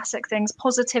 the classic things,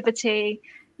 positivity,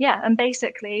 and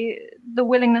basically the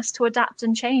willingness to adapt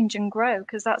and change and grow,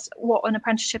 because that's what an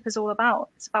apprenticeship is all about.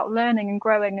 It's about learning and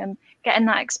growing and getting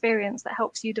that experience that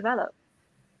helps you develop.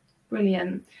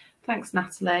 Brilliant. Thanks,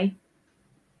 Natalie.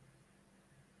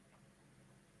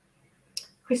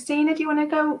 Christina, do you want to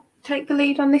go take the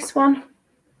lead on this one?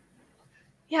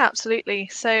 Yeah, absolutely.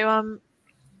 So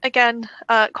again,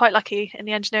 quite lucky in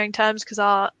the engineering terms, because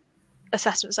our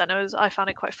assessment centre I found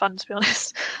it quite fun, to be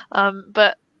honest.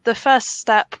 But the first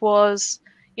step was,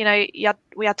 we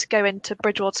had to go into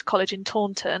Bridgewater College in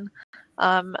Taunton,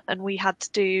 and we had to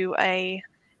do a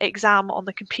exam on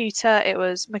the computer. It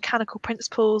was mechanical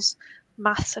principles,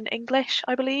 maths and English,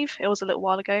 I believe. It was a little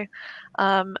while ago.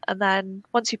 And then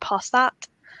once you pass that,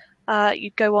 you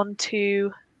go on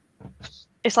to,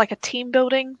 it's like a team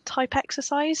building type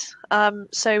exercise.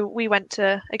 So we went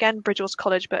to, again, Bridgewater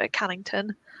College, but at Cannington,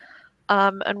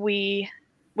 and we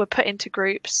were put into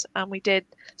groups, and we did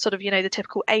sort of, the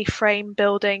typical A-frame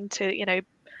building to,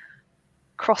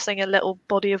 crossing a little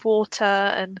body of water,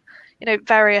 and,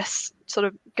 various sort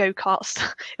of go-karts.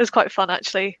 It was quite fun,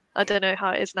 actually. I don't know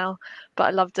how it is now, but I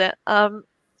loved it.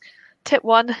 Tip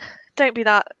 1, don't be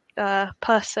that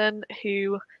person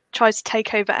who tries to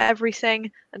take over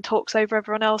everything and talks over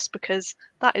everyone else, because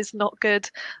that is not good,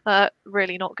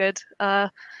 really not good.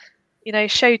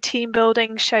 Show team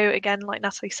building, show, again, like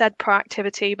Natalie said,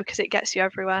 proactivity, because it gets you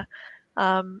everywhere,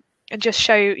 and just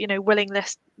show,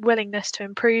 willingness to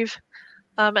improve,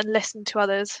 and listen to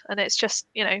others. And it's just,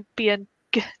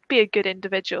 be a good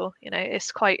individual.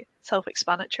 It's quite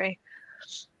self-explanatory.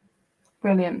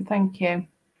 Brilliant, thank you.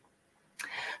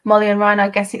 Molly and Ryan, I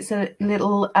guess it's a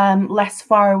little less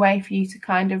far away for you to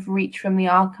kind of reach from the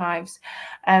archives.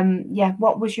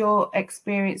 What was your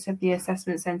experience of the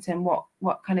assessment centre, and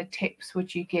what kind of tips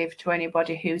would you give to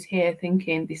anybody who's here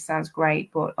thinking this sounds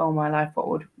great, but oh my life,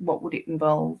 what would it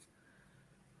involve?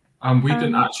 We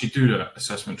didn't actually do the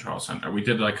assessment trial centre. We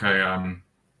did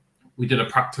a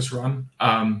practice run,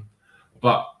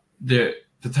 but the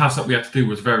task that we had to do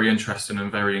was very interesting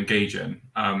and very engaging.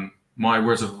 My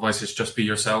words of advice is just be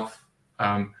yourself.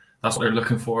 That's what they're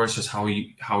looking for. It's just how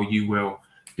you will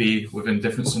be within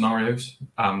different scenarios.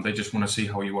 They just want to see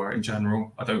how you are in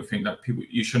general. I don't think that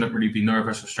you shouldn't really be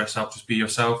nervous or stressed out. Just be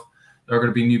yourself. There are going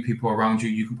to be new people around you.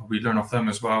 You can probably learn off them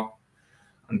as well,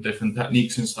 and different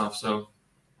techniques and stuff. So,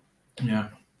 yeah.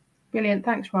 Brilliant.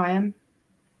 Thanks, Ryan.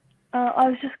 I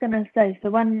was just going to say, so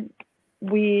when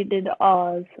we did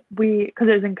ours, because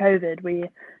it was in COVID, we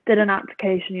did an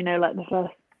application, like the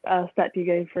first step you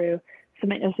go through,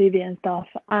 submit your CV and stuff,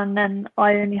 and then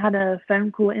I only had a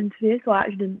phone call interview, so I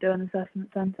actually didn't do an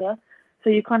assessment centre. So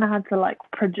you kind of had to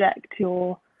project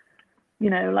your,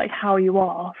 how you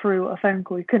are through a phone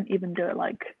call. You couldn't even do it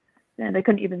they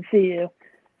couldn't even see you.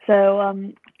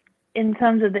 So in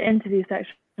terms of the interview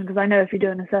section, because I know if you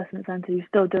do an assessment centre, you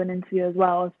still do an interview as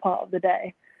well as part of the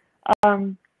day.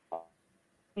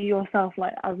 Yourself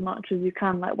as much as you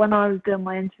can. When I was doing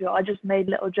my interview, I just made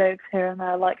little jokes here and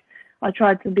there. I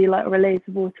tried to be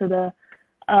relatable to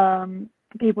the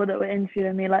people that were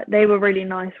interviewing me. They were really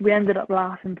nice. We ended up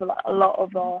laughing for a lot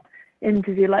of our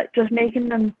interview. Just making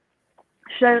them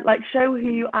show who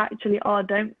you actually are.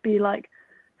 Don't be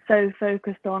so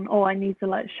focused on, oh, I need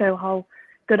to show how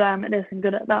good I am at this and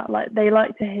good at that. They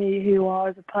like to hear who you are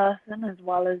as a person, as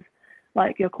well as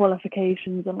your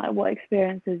qualifications and what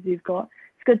experiences you've got.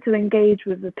 It's good to engage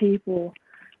with the people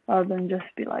rather than just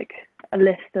be a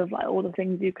list of all the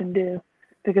things you can do,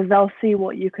 because they'll see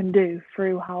what you can do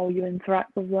through how you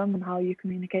interact with them and how you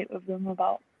communicate with them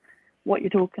about what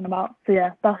you're talking about. So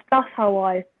yeah, that's how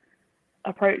I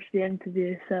approach the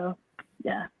interview. So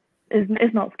yeah,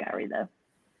 it's not scary though.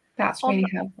 That's really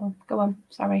helpful. Go on.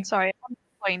 Sorry. On the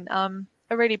point,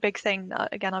 a really big thing that,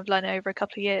 again, I've learned over a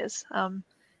couple of years,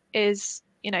 is,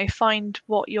 find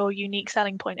what your unique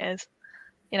selling point is.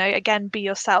 Again, be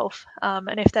yourself.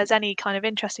 And if there's any kind of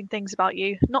interesting things about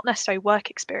you, not necessarily work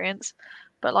experience,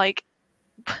 but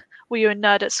were you a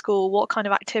nerd at school? What kind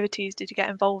of activities did you get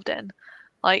involved in?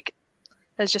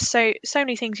 There's just so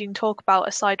many things you can talk about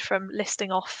aside from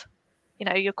listing off,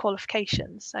 your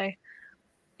qualifications. So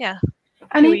yeah.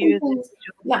 And even things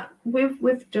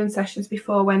we've done sessions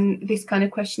before when this kind of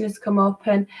question has come up,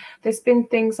 and there's been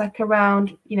things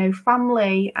around,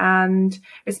 family and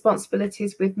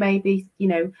responsibilities with maybe,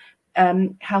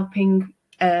 helping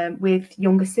with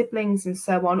younger siblings and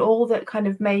so on, all that kind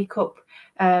of make up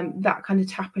that kind of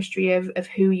tapestry of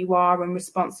who you are and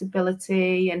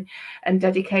responsibility and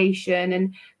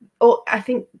dedication. Or I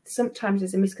think sometimes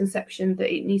there's a misconception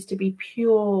that it needs to be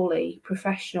purely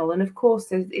professional, and of course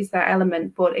there is that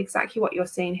element, but exactly what you're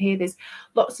saying here, there's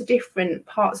lots of different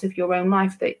parts of your own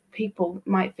life that people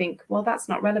might think, well, that's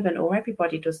not relevant, or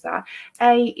everybody does that.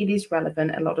 A, it is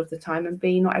relevant a lot of the time, and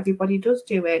B, not everybody does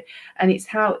do it. And it's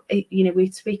how,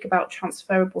 we speak about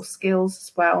transferable skills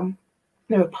as well.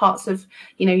 There are parts of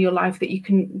your life that you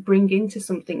can bring into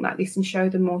something like this and show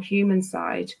the more human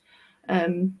side.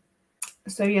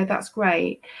 So yeah, that's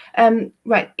great.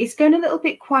 Right, it's going a little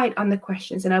bit quiet on the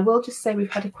questions, and I will just say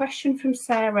we've had a question from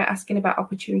Sarah asking about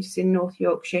opportunities in North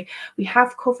Yorkshire. We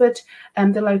have covered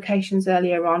the locations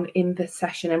earlier on in the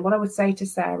session, and what I would say to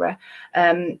Sarah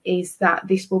is that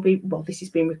this is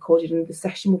being recorded and the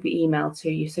session will be emailed to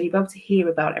you, so you'll be able to hear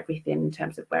about everything in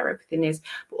terms of where everything is,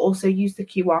 but also use the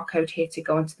QR code here to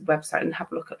go onto the website and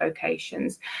have a look at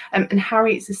locations. And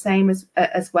Harry, it's the same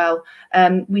as well.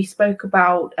 We spoke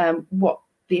about what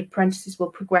the apprentices will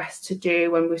progress to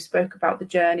do, and we spoke about the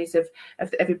journeys of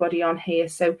everybody on here.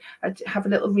 So I'd have a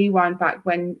little rewind back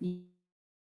when you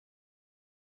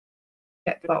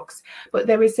get the box. But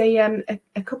there is a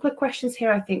couple of questions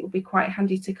here I think would be quite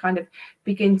handy to kind of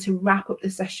begin to wrap up the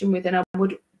session with, and I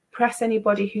would press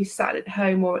anybody who's sat at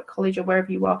home or at college or wherever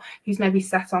you are, who's maybe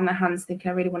sat on their hands thinking,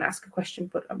 I really want to ask a question,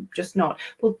 but I'm just not.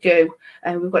 We'll do.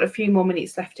 And we've got a few more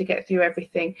minutes left to get through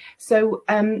everything. So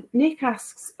Nick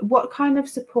asks, what kind of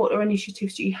support or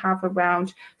initiatives do you have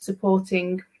around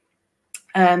supporting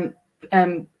BAME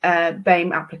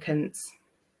applicants?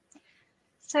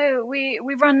 So we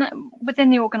run, within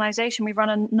the organisation, we run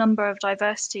a number of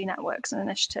diversity networks and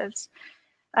initiatives.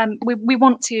 We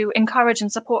want to encourage and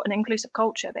support an inclusive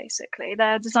culture, basically.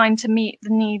 They're designed to meet the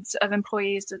needs of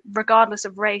employees regardless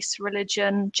of race,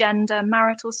 religion, gender,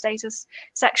 marital status,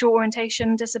 sexual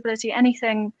orientation, disability,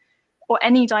 anything or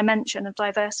any dimension of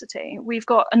diversity. We've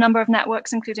got a number of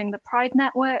networks, including the Pride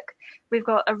Network. We've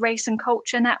got a Race and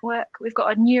Culture Network. We've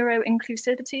got a Neuro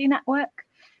Inclusivity Network.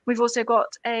 We've also got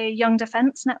a Young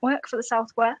Defence Network for the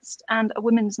Southwest, and a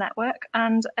Women's Network,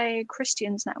 and a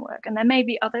Christians Network. And there may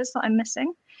be others that I'm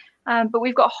missing, but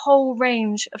we've got a whole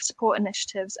range of support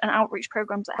initiatives and outreach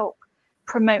programs that help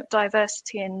promote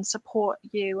diversity and support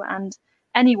you and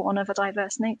anyone of a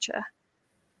diverse nature.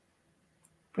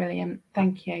 Brilliant,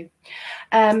 thank you.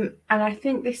 And I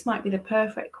think this might be the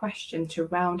perfect question to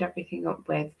round everything up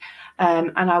with,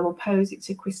 and I will pose it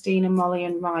to Christina, Molly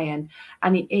and Ryan,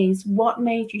 and it is, what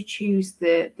made you choose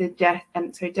the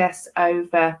DE&S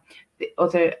over the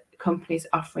other companies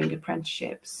offering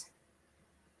apprenticeships?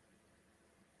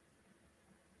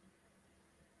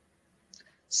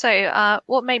 So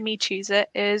what made me choose it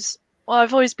is, well,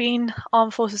 I've always been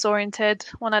armed forces oriented.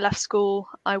 When I left school,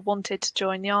 I wanted to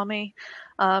join the army.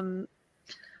 And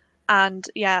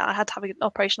yeah, I had to have an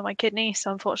operation on my kidney,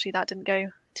 so unfortunately that didn't go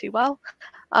too well.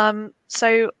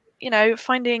 So,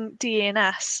 finding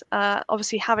DE&S,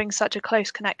 obviously having such a close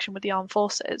connection with the armed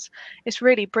forces, it's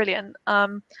really brilliant.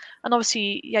 And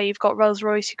obviously, yeah, you've got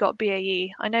Rolls-Royce, you've got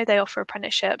BAE. I know they offer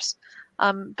apprenticeships.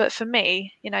 But for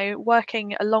me,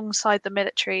 working alongside the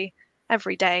military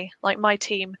every day, like my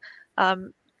team,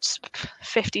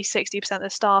 50-60% of the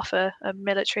staff are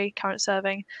military, current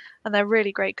serving, and they're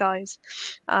really great guys.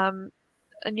 And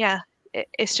yeah,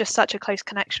 it's just such a close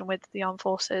connection with the armed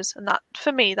forces, and that,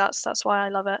 for me, that's why I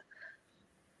love it.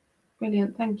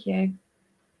 Brilliant, thank you.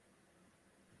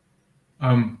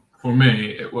 For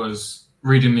me, it was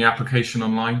reading the application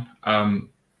online.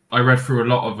 I read through a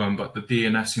lot of them, but the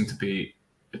DE&S seemed to be,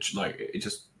 it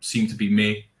just seemed to be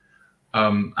me.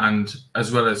 And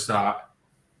as well as that,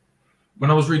 when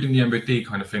I was reading the MOD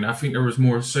kind of thing, I think there was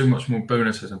so much more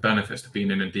bonuses and benefits to being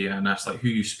in a DE&S, like who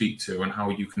you speak to and how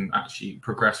you can actually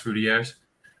progress through the years.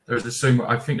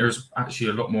 I think there's actually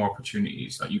a lot more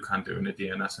opportunities that you can do in the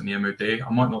DE&S and the MOD. I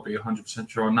might not be 100%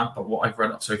 sure on that, but what I've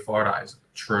read up so far, that is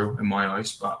true in my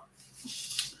eyes. But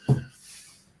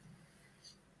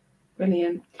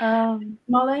brilliant.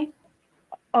 Molly?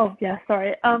 Oh yeah,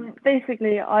 sorry.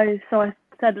 Basically, I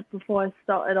said it before I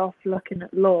started off looking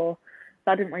at law.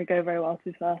 That didn't really go very well,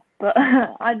 to be fair. But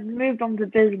I moved on to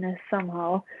business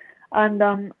somehow,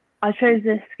 and I chose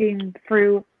this scheme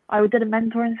through. I did a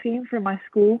mentoring scheme through my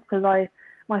school, because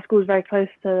my school is very close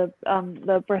to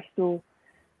the Bristol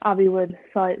Abbeywood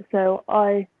site. So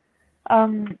I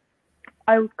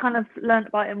kind of learned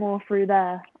about it more through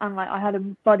there, and I had a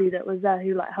buddy that was there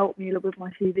who helped me with my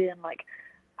CV and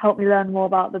helped me learn more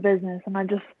about the business. And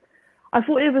I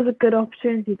thought it was a good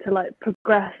opportunity to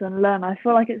progress and learn. I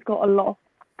feel like it's got a lot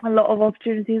of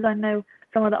opportunities. I know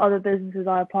some of the other businesses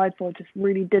I applied for just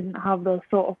really didn't have the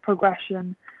sort of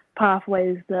progression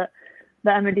pathways that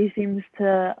the MOD seems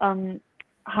to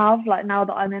have. Like, now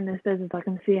that I'm in this business, I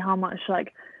can see how much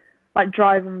like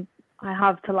drive I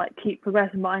have to like keep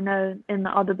progressing. But I know in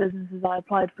the other businesses I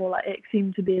applied for, like, it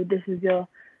seemed to be this is your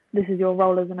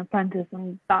role as an apprentice,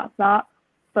 and that's that.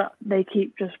 But they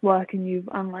keep just working you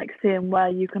and like seeing where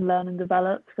you can learn and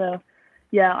develop. So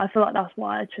yeah, I feel like that's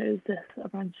why I chose this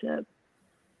apprenticeship.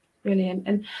 Brilliant.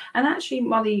 And actually,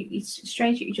 Molly, it's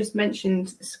strange that you just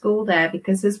mentioned school there,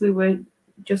 because as we were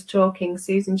just talking,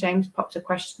 Susan James popped a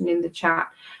question in the chat.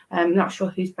 I'm not sure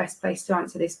who's best placed to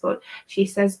answer this, but she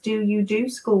says, do you do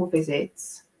school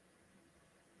visits?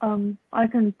 I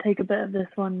can take a bit of this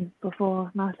one before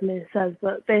Natalie says,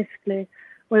 but basically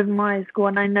with my school,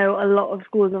 and I know a lot of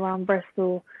schools around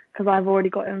Bristol, because I've already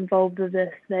got involved with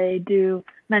this, they do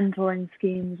mentoring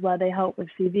schemes where they help with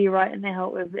CV writing, they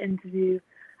help with interview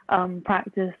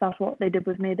practice. That's what they did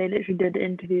with me. They literally did the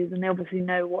interviews, and they obviously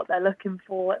know what they're looking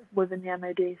for within the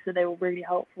MOD, so they were really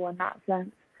helpful in that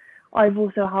sense. I've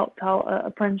also helped out at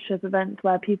apprenticeship events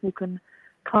where people can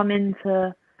come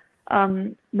into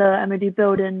the MOD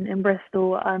building in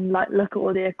Bristol and like look at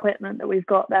all the equipment that we've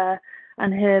got there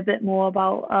and hear a bit more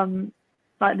about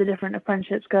like the different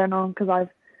apprenticeships going on, because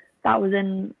that was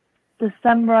in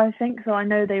December, I think, so I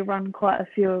know they run quite a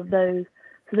few of those.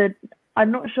 So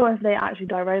I'm not sure if they actually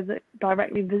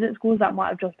directly visit schools. That might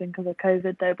have just been because of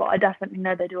COVID though, but I definitely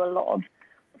know they do a lot of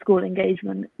school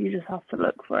engagement. You just have to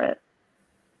look for it.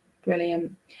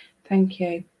 Brilliant. Thank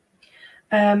you.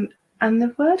 And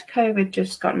the word COVID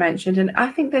just got mentioned, and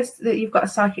I think that you've got a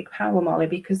psychic power, Molly,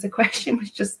 because the question was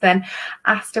just then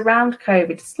asked around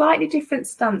COVID, slightly different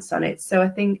stance on it. So I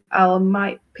think I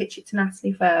might pitch it to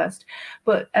Natalie first.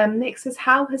 But Nick says,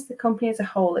 how has the company as a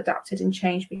whole adapted and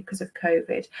changed because of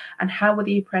COVID? And how were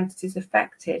the apprentices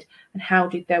affected? And how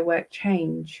did their work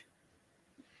change?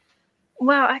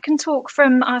 Well, I can talk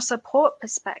from our support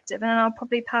perspective, and I'll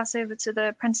probably pass over to the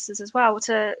apprentices as well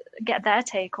to get their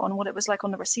take on what it was like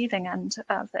on the receiving end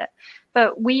of it.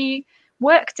 But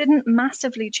work didn't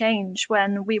massively change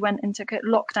when we went into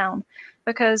lockdown,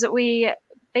 because we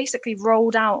basically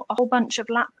rolled out a whole bunch of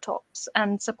laptops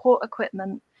and support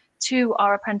equipment to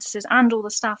our apprentices and all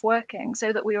the staff working,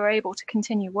 so that we were able to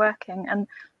continue working. And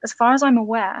as far as I'm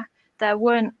aware, there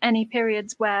weren't any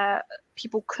periods where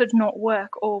people could not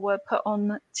work or were put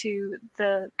on to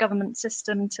the government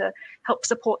system to help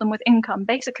support them with income.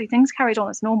 Basically, things carried on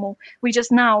as normal. We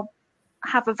just now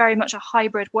have a very much a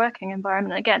hybrid working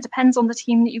environment. Again, it depends on the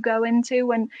team that you go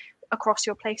into and across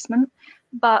your placement,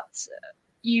 but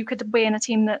you could be in a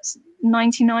team that's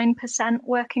 99%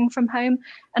 working from home,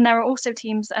 and there are also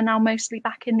teams that are now mostly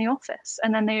back in the office,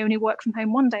 and then they only work from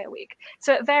home one day a week.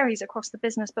 So it varies across the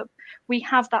business, but we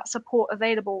have that support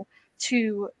available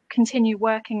to continue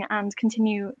working and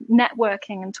continue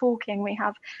networking and talking. We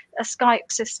have a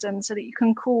Skype system so that you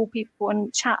can call people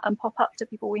and chat and pop up to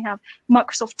people. We have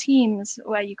Microsoft Teams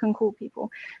where you can call people.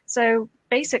 So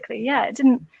basically, yeah, it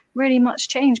didn't really much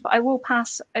change, but I will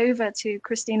pass over to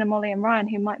Christina, Molly and Ryan,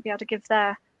 who might be able to give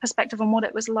their perspective on what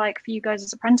it was like for you guys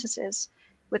as apprentices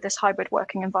with this hybrid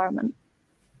working environment.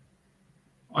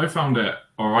 I found it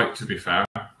all right, to be fair.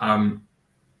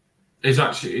 It's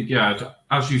actually, yeah,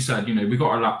 as you said, we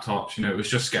got our laptops, it was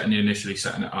just initially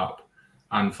setting it up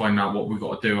and finding out what we've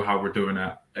got to do, how we're doing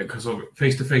it, because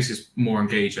face-to-face is more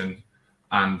engaging,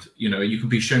 and, you can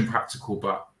be shown practical,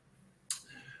 but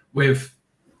with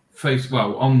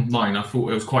online, I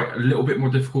thought it was quite a little bit more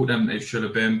difficult than it should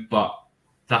have been, but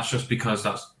that's just because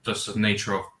that's just the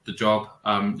nature of the job.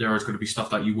 There is going to be stuff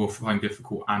that you will find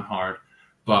difficult and hard,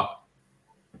 but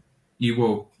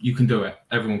you can do it.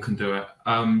 Everyone can do it.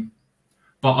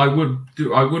 But I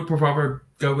would rather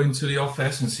go into the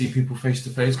office and see people face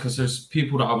to face, because there's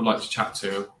people that I would like to chat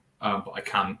to, but I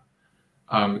can't,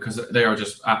 because they are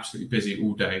just absolutely busy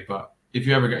all day. But if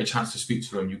you ever get a chance to speak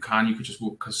to them, you could just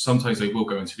walk, because sometimes they will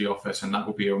go into the office, and that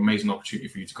will be an amazing opportunity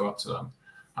for you to go up to them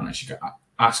and actually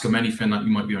ask them anything that you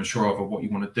might be unsure of or what you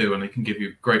want to do, and they can give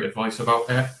you great advice about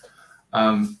it.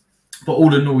 But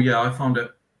all in all, yeah, I found it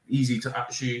easy to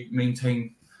actually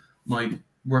maintain my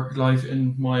work life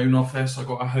in my own office. I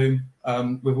got a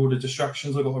home with all the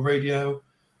distractions. I got a radio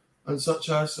and such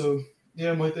as. So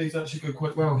yeah, my days actually go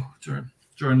quite well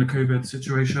during the COVID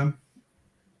situation.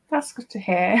 That's good to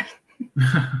hear.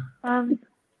 Do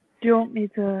you want me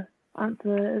to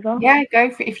answer it as well? Yeah, go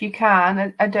for it if you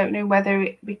can. I don't know whether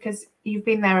because you've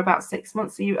been there about 6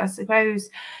 months, so I suppose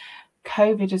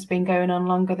COVID has been going on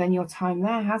longer than your time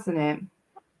there, hasn't it?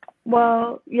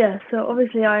 Well, yeah, so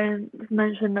obviously I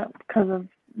mentioned that because of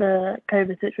the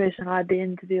COVID situation, I had the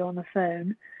interview on the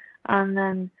phone. And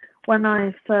then when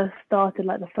I first started,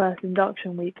 like the first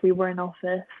induction week, we were in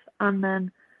office, and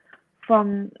then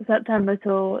from September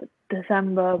till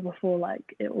December, before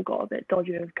like it all got a bit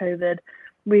dodgy with COVID,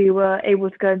 we were able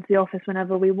to go into the office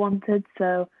whenever we wanted.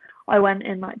 So I went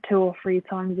in like 2 or 3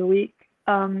 times a week,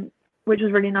 which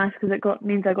was really nice because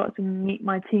means I got to meet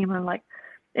my team, and like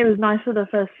it was nice for the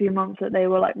first few months that they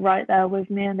were like right there with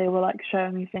me and they were like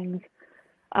showing me things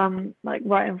like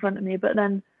right in front of me. But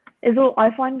then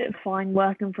I find it fine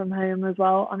working from home as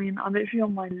well. I mean, I'm literally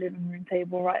on my living room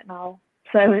table right now,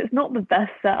 so it's not the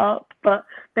best setup, but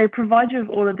they provide you with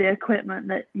all of the equipment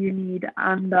that you need,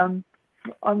 and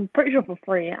I'm pretty sure for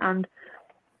free, and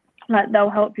like they'll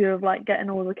help you with like getting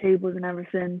all the cables and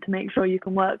everything to make sure you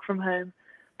can work from home.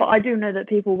 But I do know that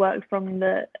people work from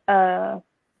the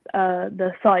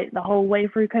site the whole way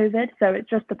through COVID, so it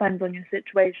just depends on your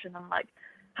situation and like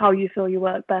how you feel you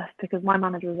work best, because my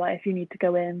manager was like, if you need to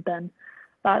go in, then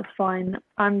that's fine.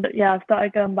 And yeah, I've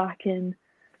started going back in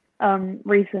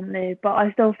recently, but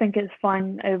I still think it's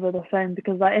fine over the phone,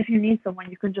 because like if you need someone,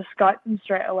 you can just Skype them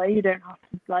straight away. You don't have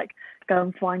to like go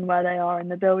and find where they are in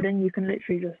the building. You can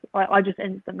literally just I just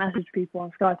instant message people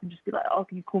on Skype and just be like, oh,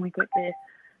 can you call me quickly?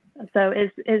 So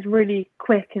it's really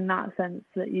quick in that sense,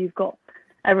 that you've got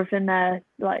everything there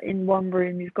like in one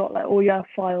room. You've got like all your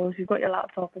files, you've got your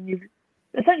laptop, and you've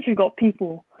essentially got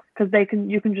people, because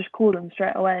you can just call them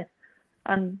straight away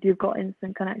and you've got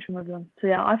instant connection with them. So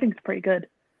yeah, I think it's pretty good.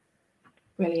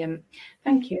 Brilliant.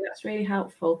 Thank you. That's really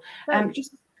helpful. Sorry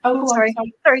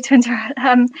to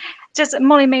interrupt. Just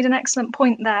Molly made an excellent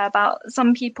point there about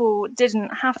some people didn't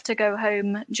have to go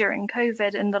home during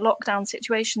COVID in the lockdown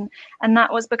situation, and that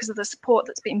was because of the support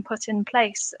that's been put in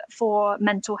place for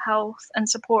mental health and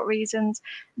support reasons.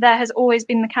 There has always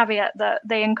been the caveat that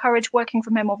they encourage working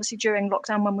from home, obviously during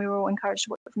lockdown when we were all encouraged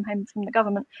to work from home from the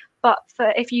government, but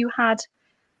if you had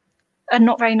a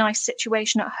not very nice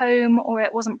situation at home, or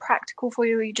it wasn't practical for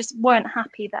you, or you just weren't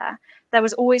happy there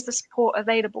was always the support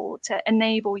available to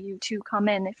enable you to come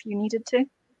in if you needed to.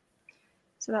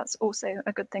 So that's also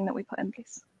a good thing that we put in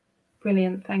place.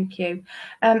 Brilliant, thank you.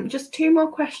 Just 2 more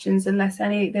questions, unless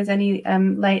there's any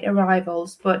late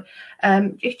arrivals. But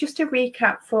just a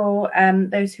recap for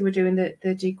those who are doing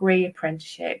the degree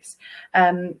apprenticeships.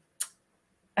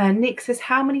 Nick says,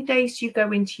 how many days do you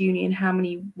go into uni and how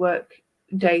many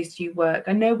days do you work?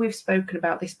 I know we've spoken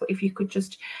about this, but if you could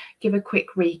just give a quick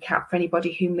recap for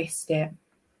anybody who missed it.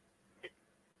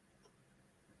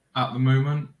 At the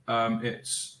moment,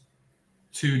 it's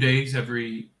 2 days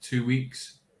every 2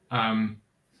 weeks.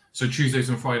 So Tuesdays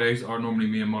and Fridays are normally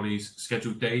me and Molly's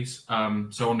scheduled days.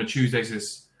 So on the Tuesdays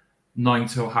it's 9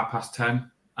 till 10:30,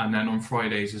 and then on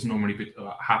Fridays is normally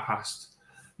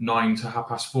 9:30 to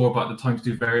 4:30, but the times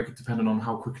do vary depending on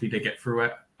how quickly they get through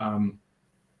it.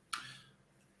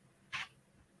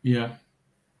 Yeah.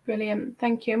 Brilliant.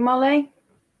 Thank you. Molly?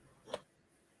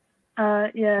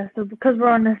 Yeah, so because we're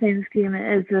on the same scheme,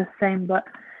 it is the same, but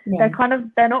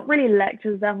they're not really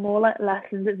lectures, they're more like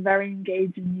lessons. It's very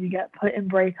engaging. You get put in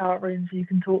breakout rooms so you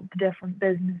can talk to different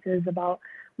businesses about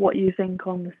what you think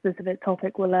on the specific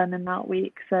topic we're learning that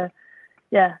week. So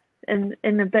yeah, in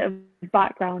a bit of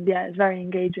background, yeah, it's very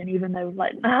engaging, even though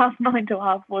like 9:30 till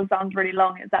 4:30 sounds really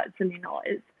long. It's actually not.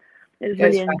 It's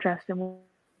really interesting.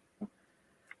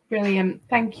 Brilliant,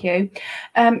 thank you.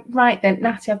 Right then,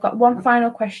 Natty, I've got one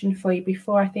final question for you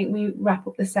before I think we wrap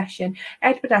up the session.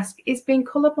 Ed would ask, is being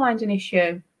colourblind an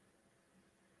issue?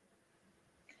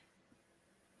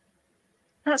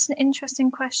 That's an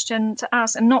interesting question to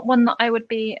ask, and not one that I would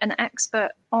be an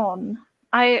expert on.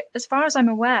 As far as I'm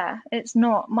aware, it's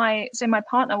not. My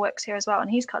partner works here as well,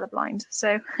 and he's colourblind,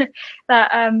 so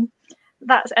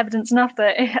that's evidence enough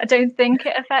that I don't think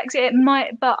it affects it. It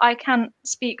might, but I can't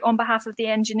speak on behalf of the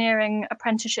engineering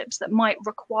apprenticeships that might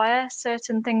require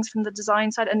certain things from the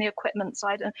design side and the equipment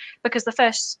side, because the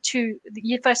first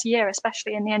year,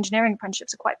 especially in the engineering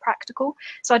apprenticeships, are quite practical.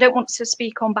 So I don't want to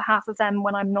speak on behalf of them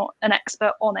when I'm not an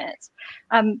expert on it.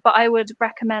 But I would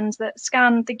recommend that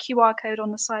scan the QR code on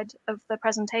the side of the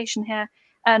presentation here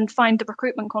and find the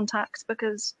recruitment contact,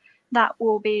 because that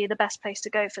will be the best place to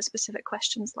go for specific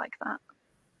questions like that.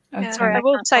 Okay. Yeah, sorry, I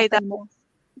will say that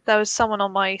there was someone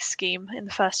on my scheme in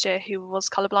the first year who was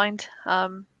colourblind.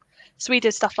 So we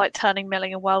did stuff like turning,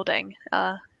 milling and welding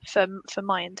for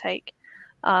my intake.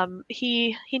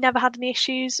 He never had any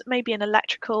issues, maybe in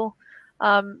electrical,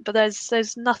 but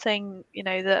there's nothing,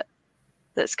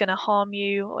 that's going to harm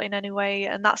you in any way,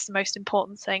 and that's the most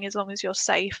important thing, as long as you're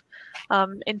safe.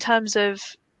 In terms of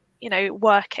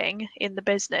working in the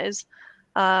business,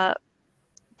 your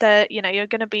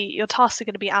tasks are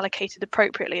going to be allocated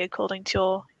appropriately according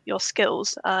to your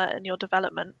skills and your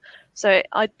development. So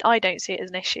I don't see it as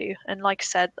an issue. And like I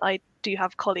said, I do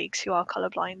have colleagues who are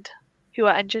colourblind, who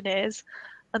are engineers,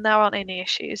 and there aren't any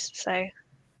issues. So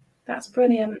that's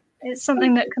brilliant. It's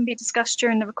something that can be discussed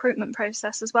during the recruitment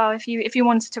process as well. If you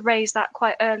wanted to raise that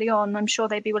quite early on, I'm sure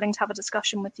they'd be willing to have a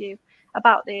discussion with you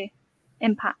about the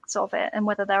impacts of it and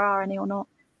whether there are any or not.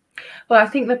 Well, I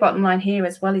think the bottom line here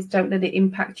as well is don't let it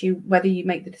impact you whether you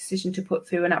make the decision to put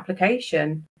through an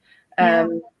application. I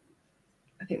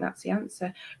think that's the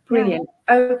answer. Brilliant.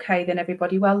 Yeah. Okay, then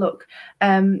everybody. Well, look,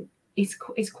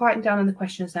 it's quieting down on the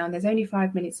questions now, and there's only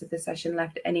 5 minutes of the session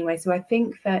left anyway. So I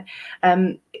think that I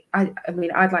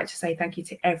mean, I'd like to say thank you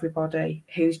to everybody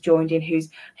who's joined in, who's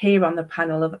here on the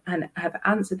panel and have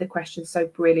answered the questions so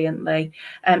brilliantly,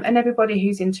 and everybody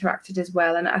who's interacted as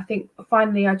well. And I think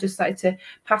finally, I'd just like to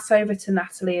pass over to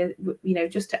Natalie,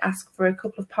 just to ask for a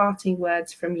couple of parting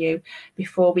words from you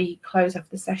before we close off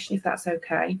the session, if that's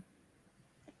okay.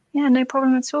 Yeah, no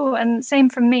problem at all. And same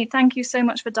from me. Thank you so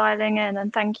much for dialing in,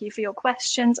 and thank you for your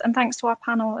questions. And thanks to our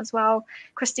panel as well.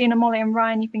 Christina, Molly and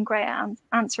Ryan, you've been great at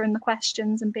answering the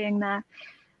questions and being there.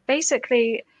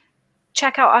 Basically,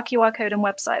 check out our QR code and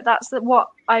website. That's what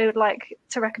I would like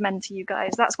to recommend to you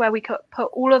guys. That's where we could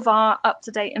put all of our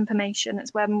up-to-date information.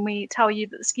 It's when we tell you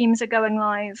that the schemes are going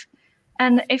live.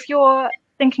 And if you're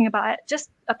thinking about it,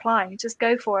 just apply, just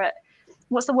go for it.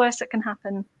 What's the worst that can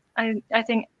happen? I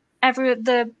think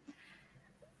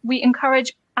we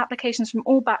encourage applications from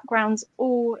all backgrounds,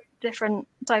 all different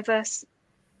diverse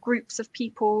groups of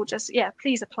people. Just,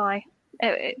 please apply.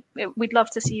 We'd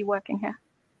love to see you working here.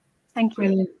 Thank you.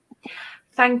 Brilliant.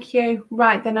 Thank you.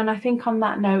 Right then, and I think on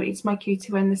that note, it's my cue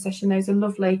to end the session. Those are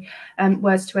lovely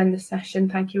words to end the session.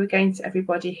 Thank you again to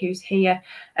everybody who's here.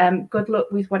 Good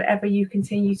luck with whatever you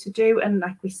continue to do. And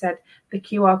like we said, the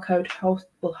QR code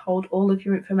will hold all of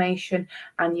your information,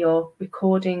 and your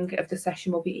recording of the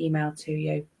session will be emailed to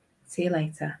you. See you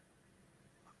later.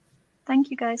 Thank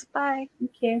you, guys. Bye.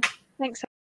 Thank you. Thanks.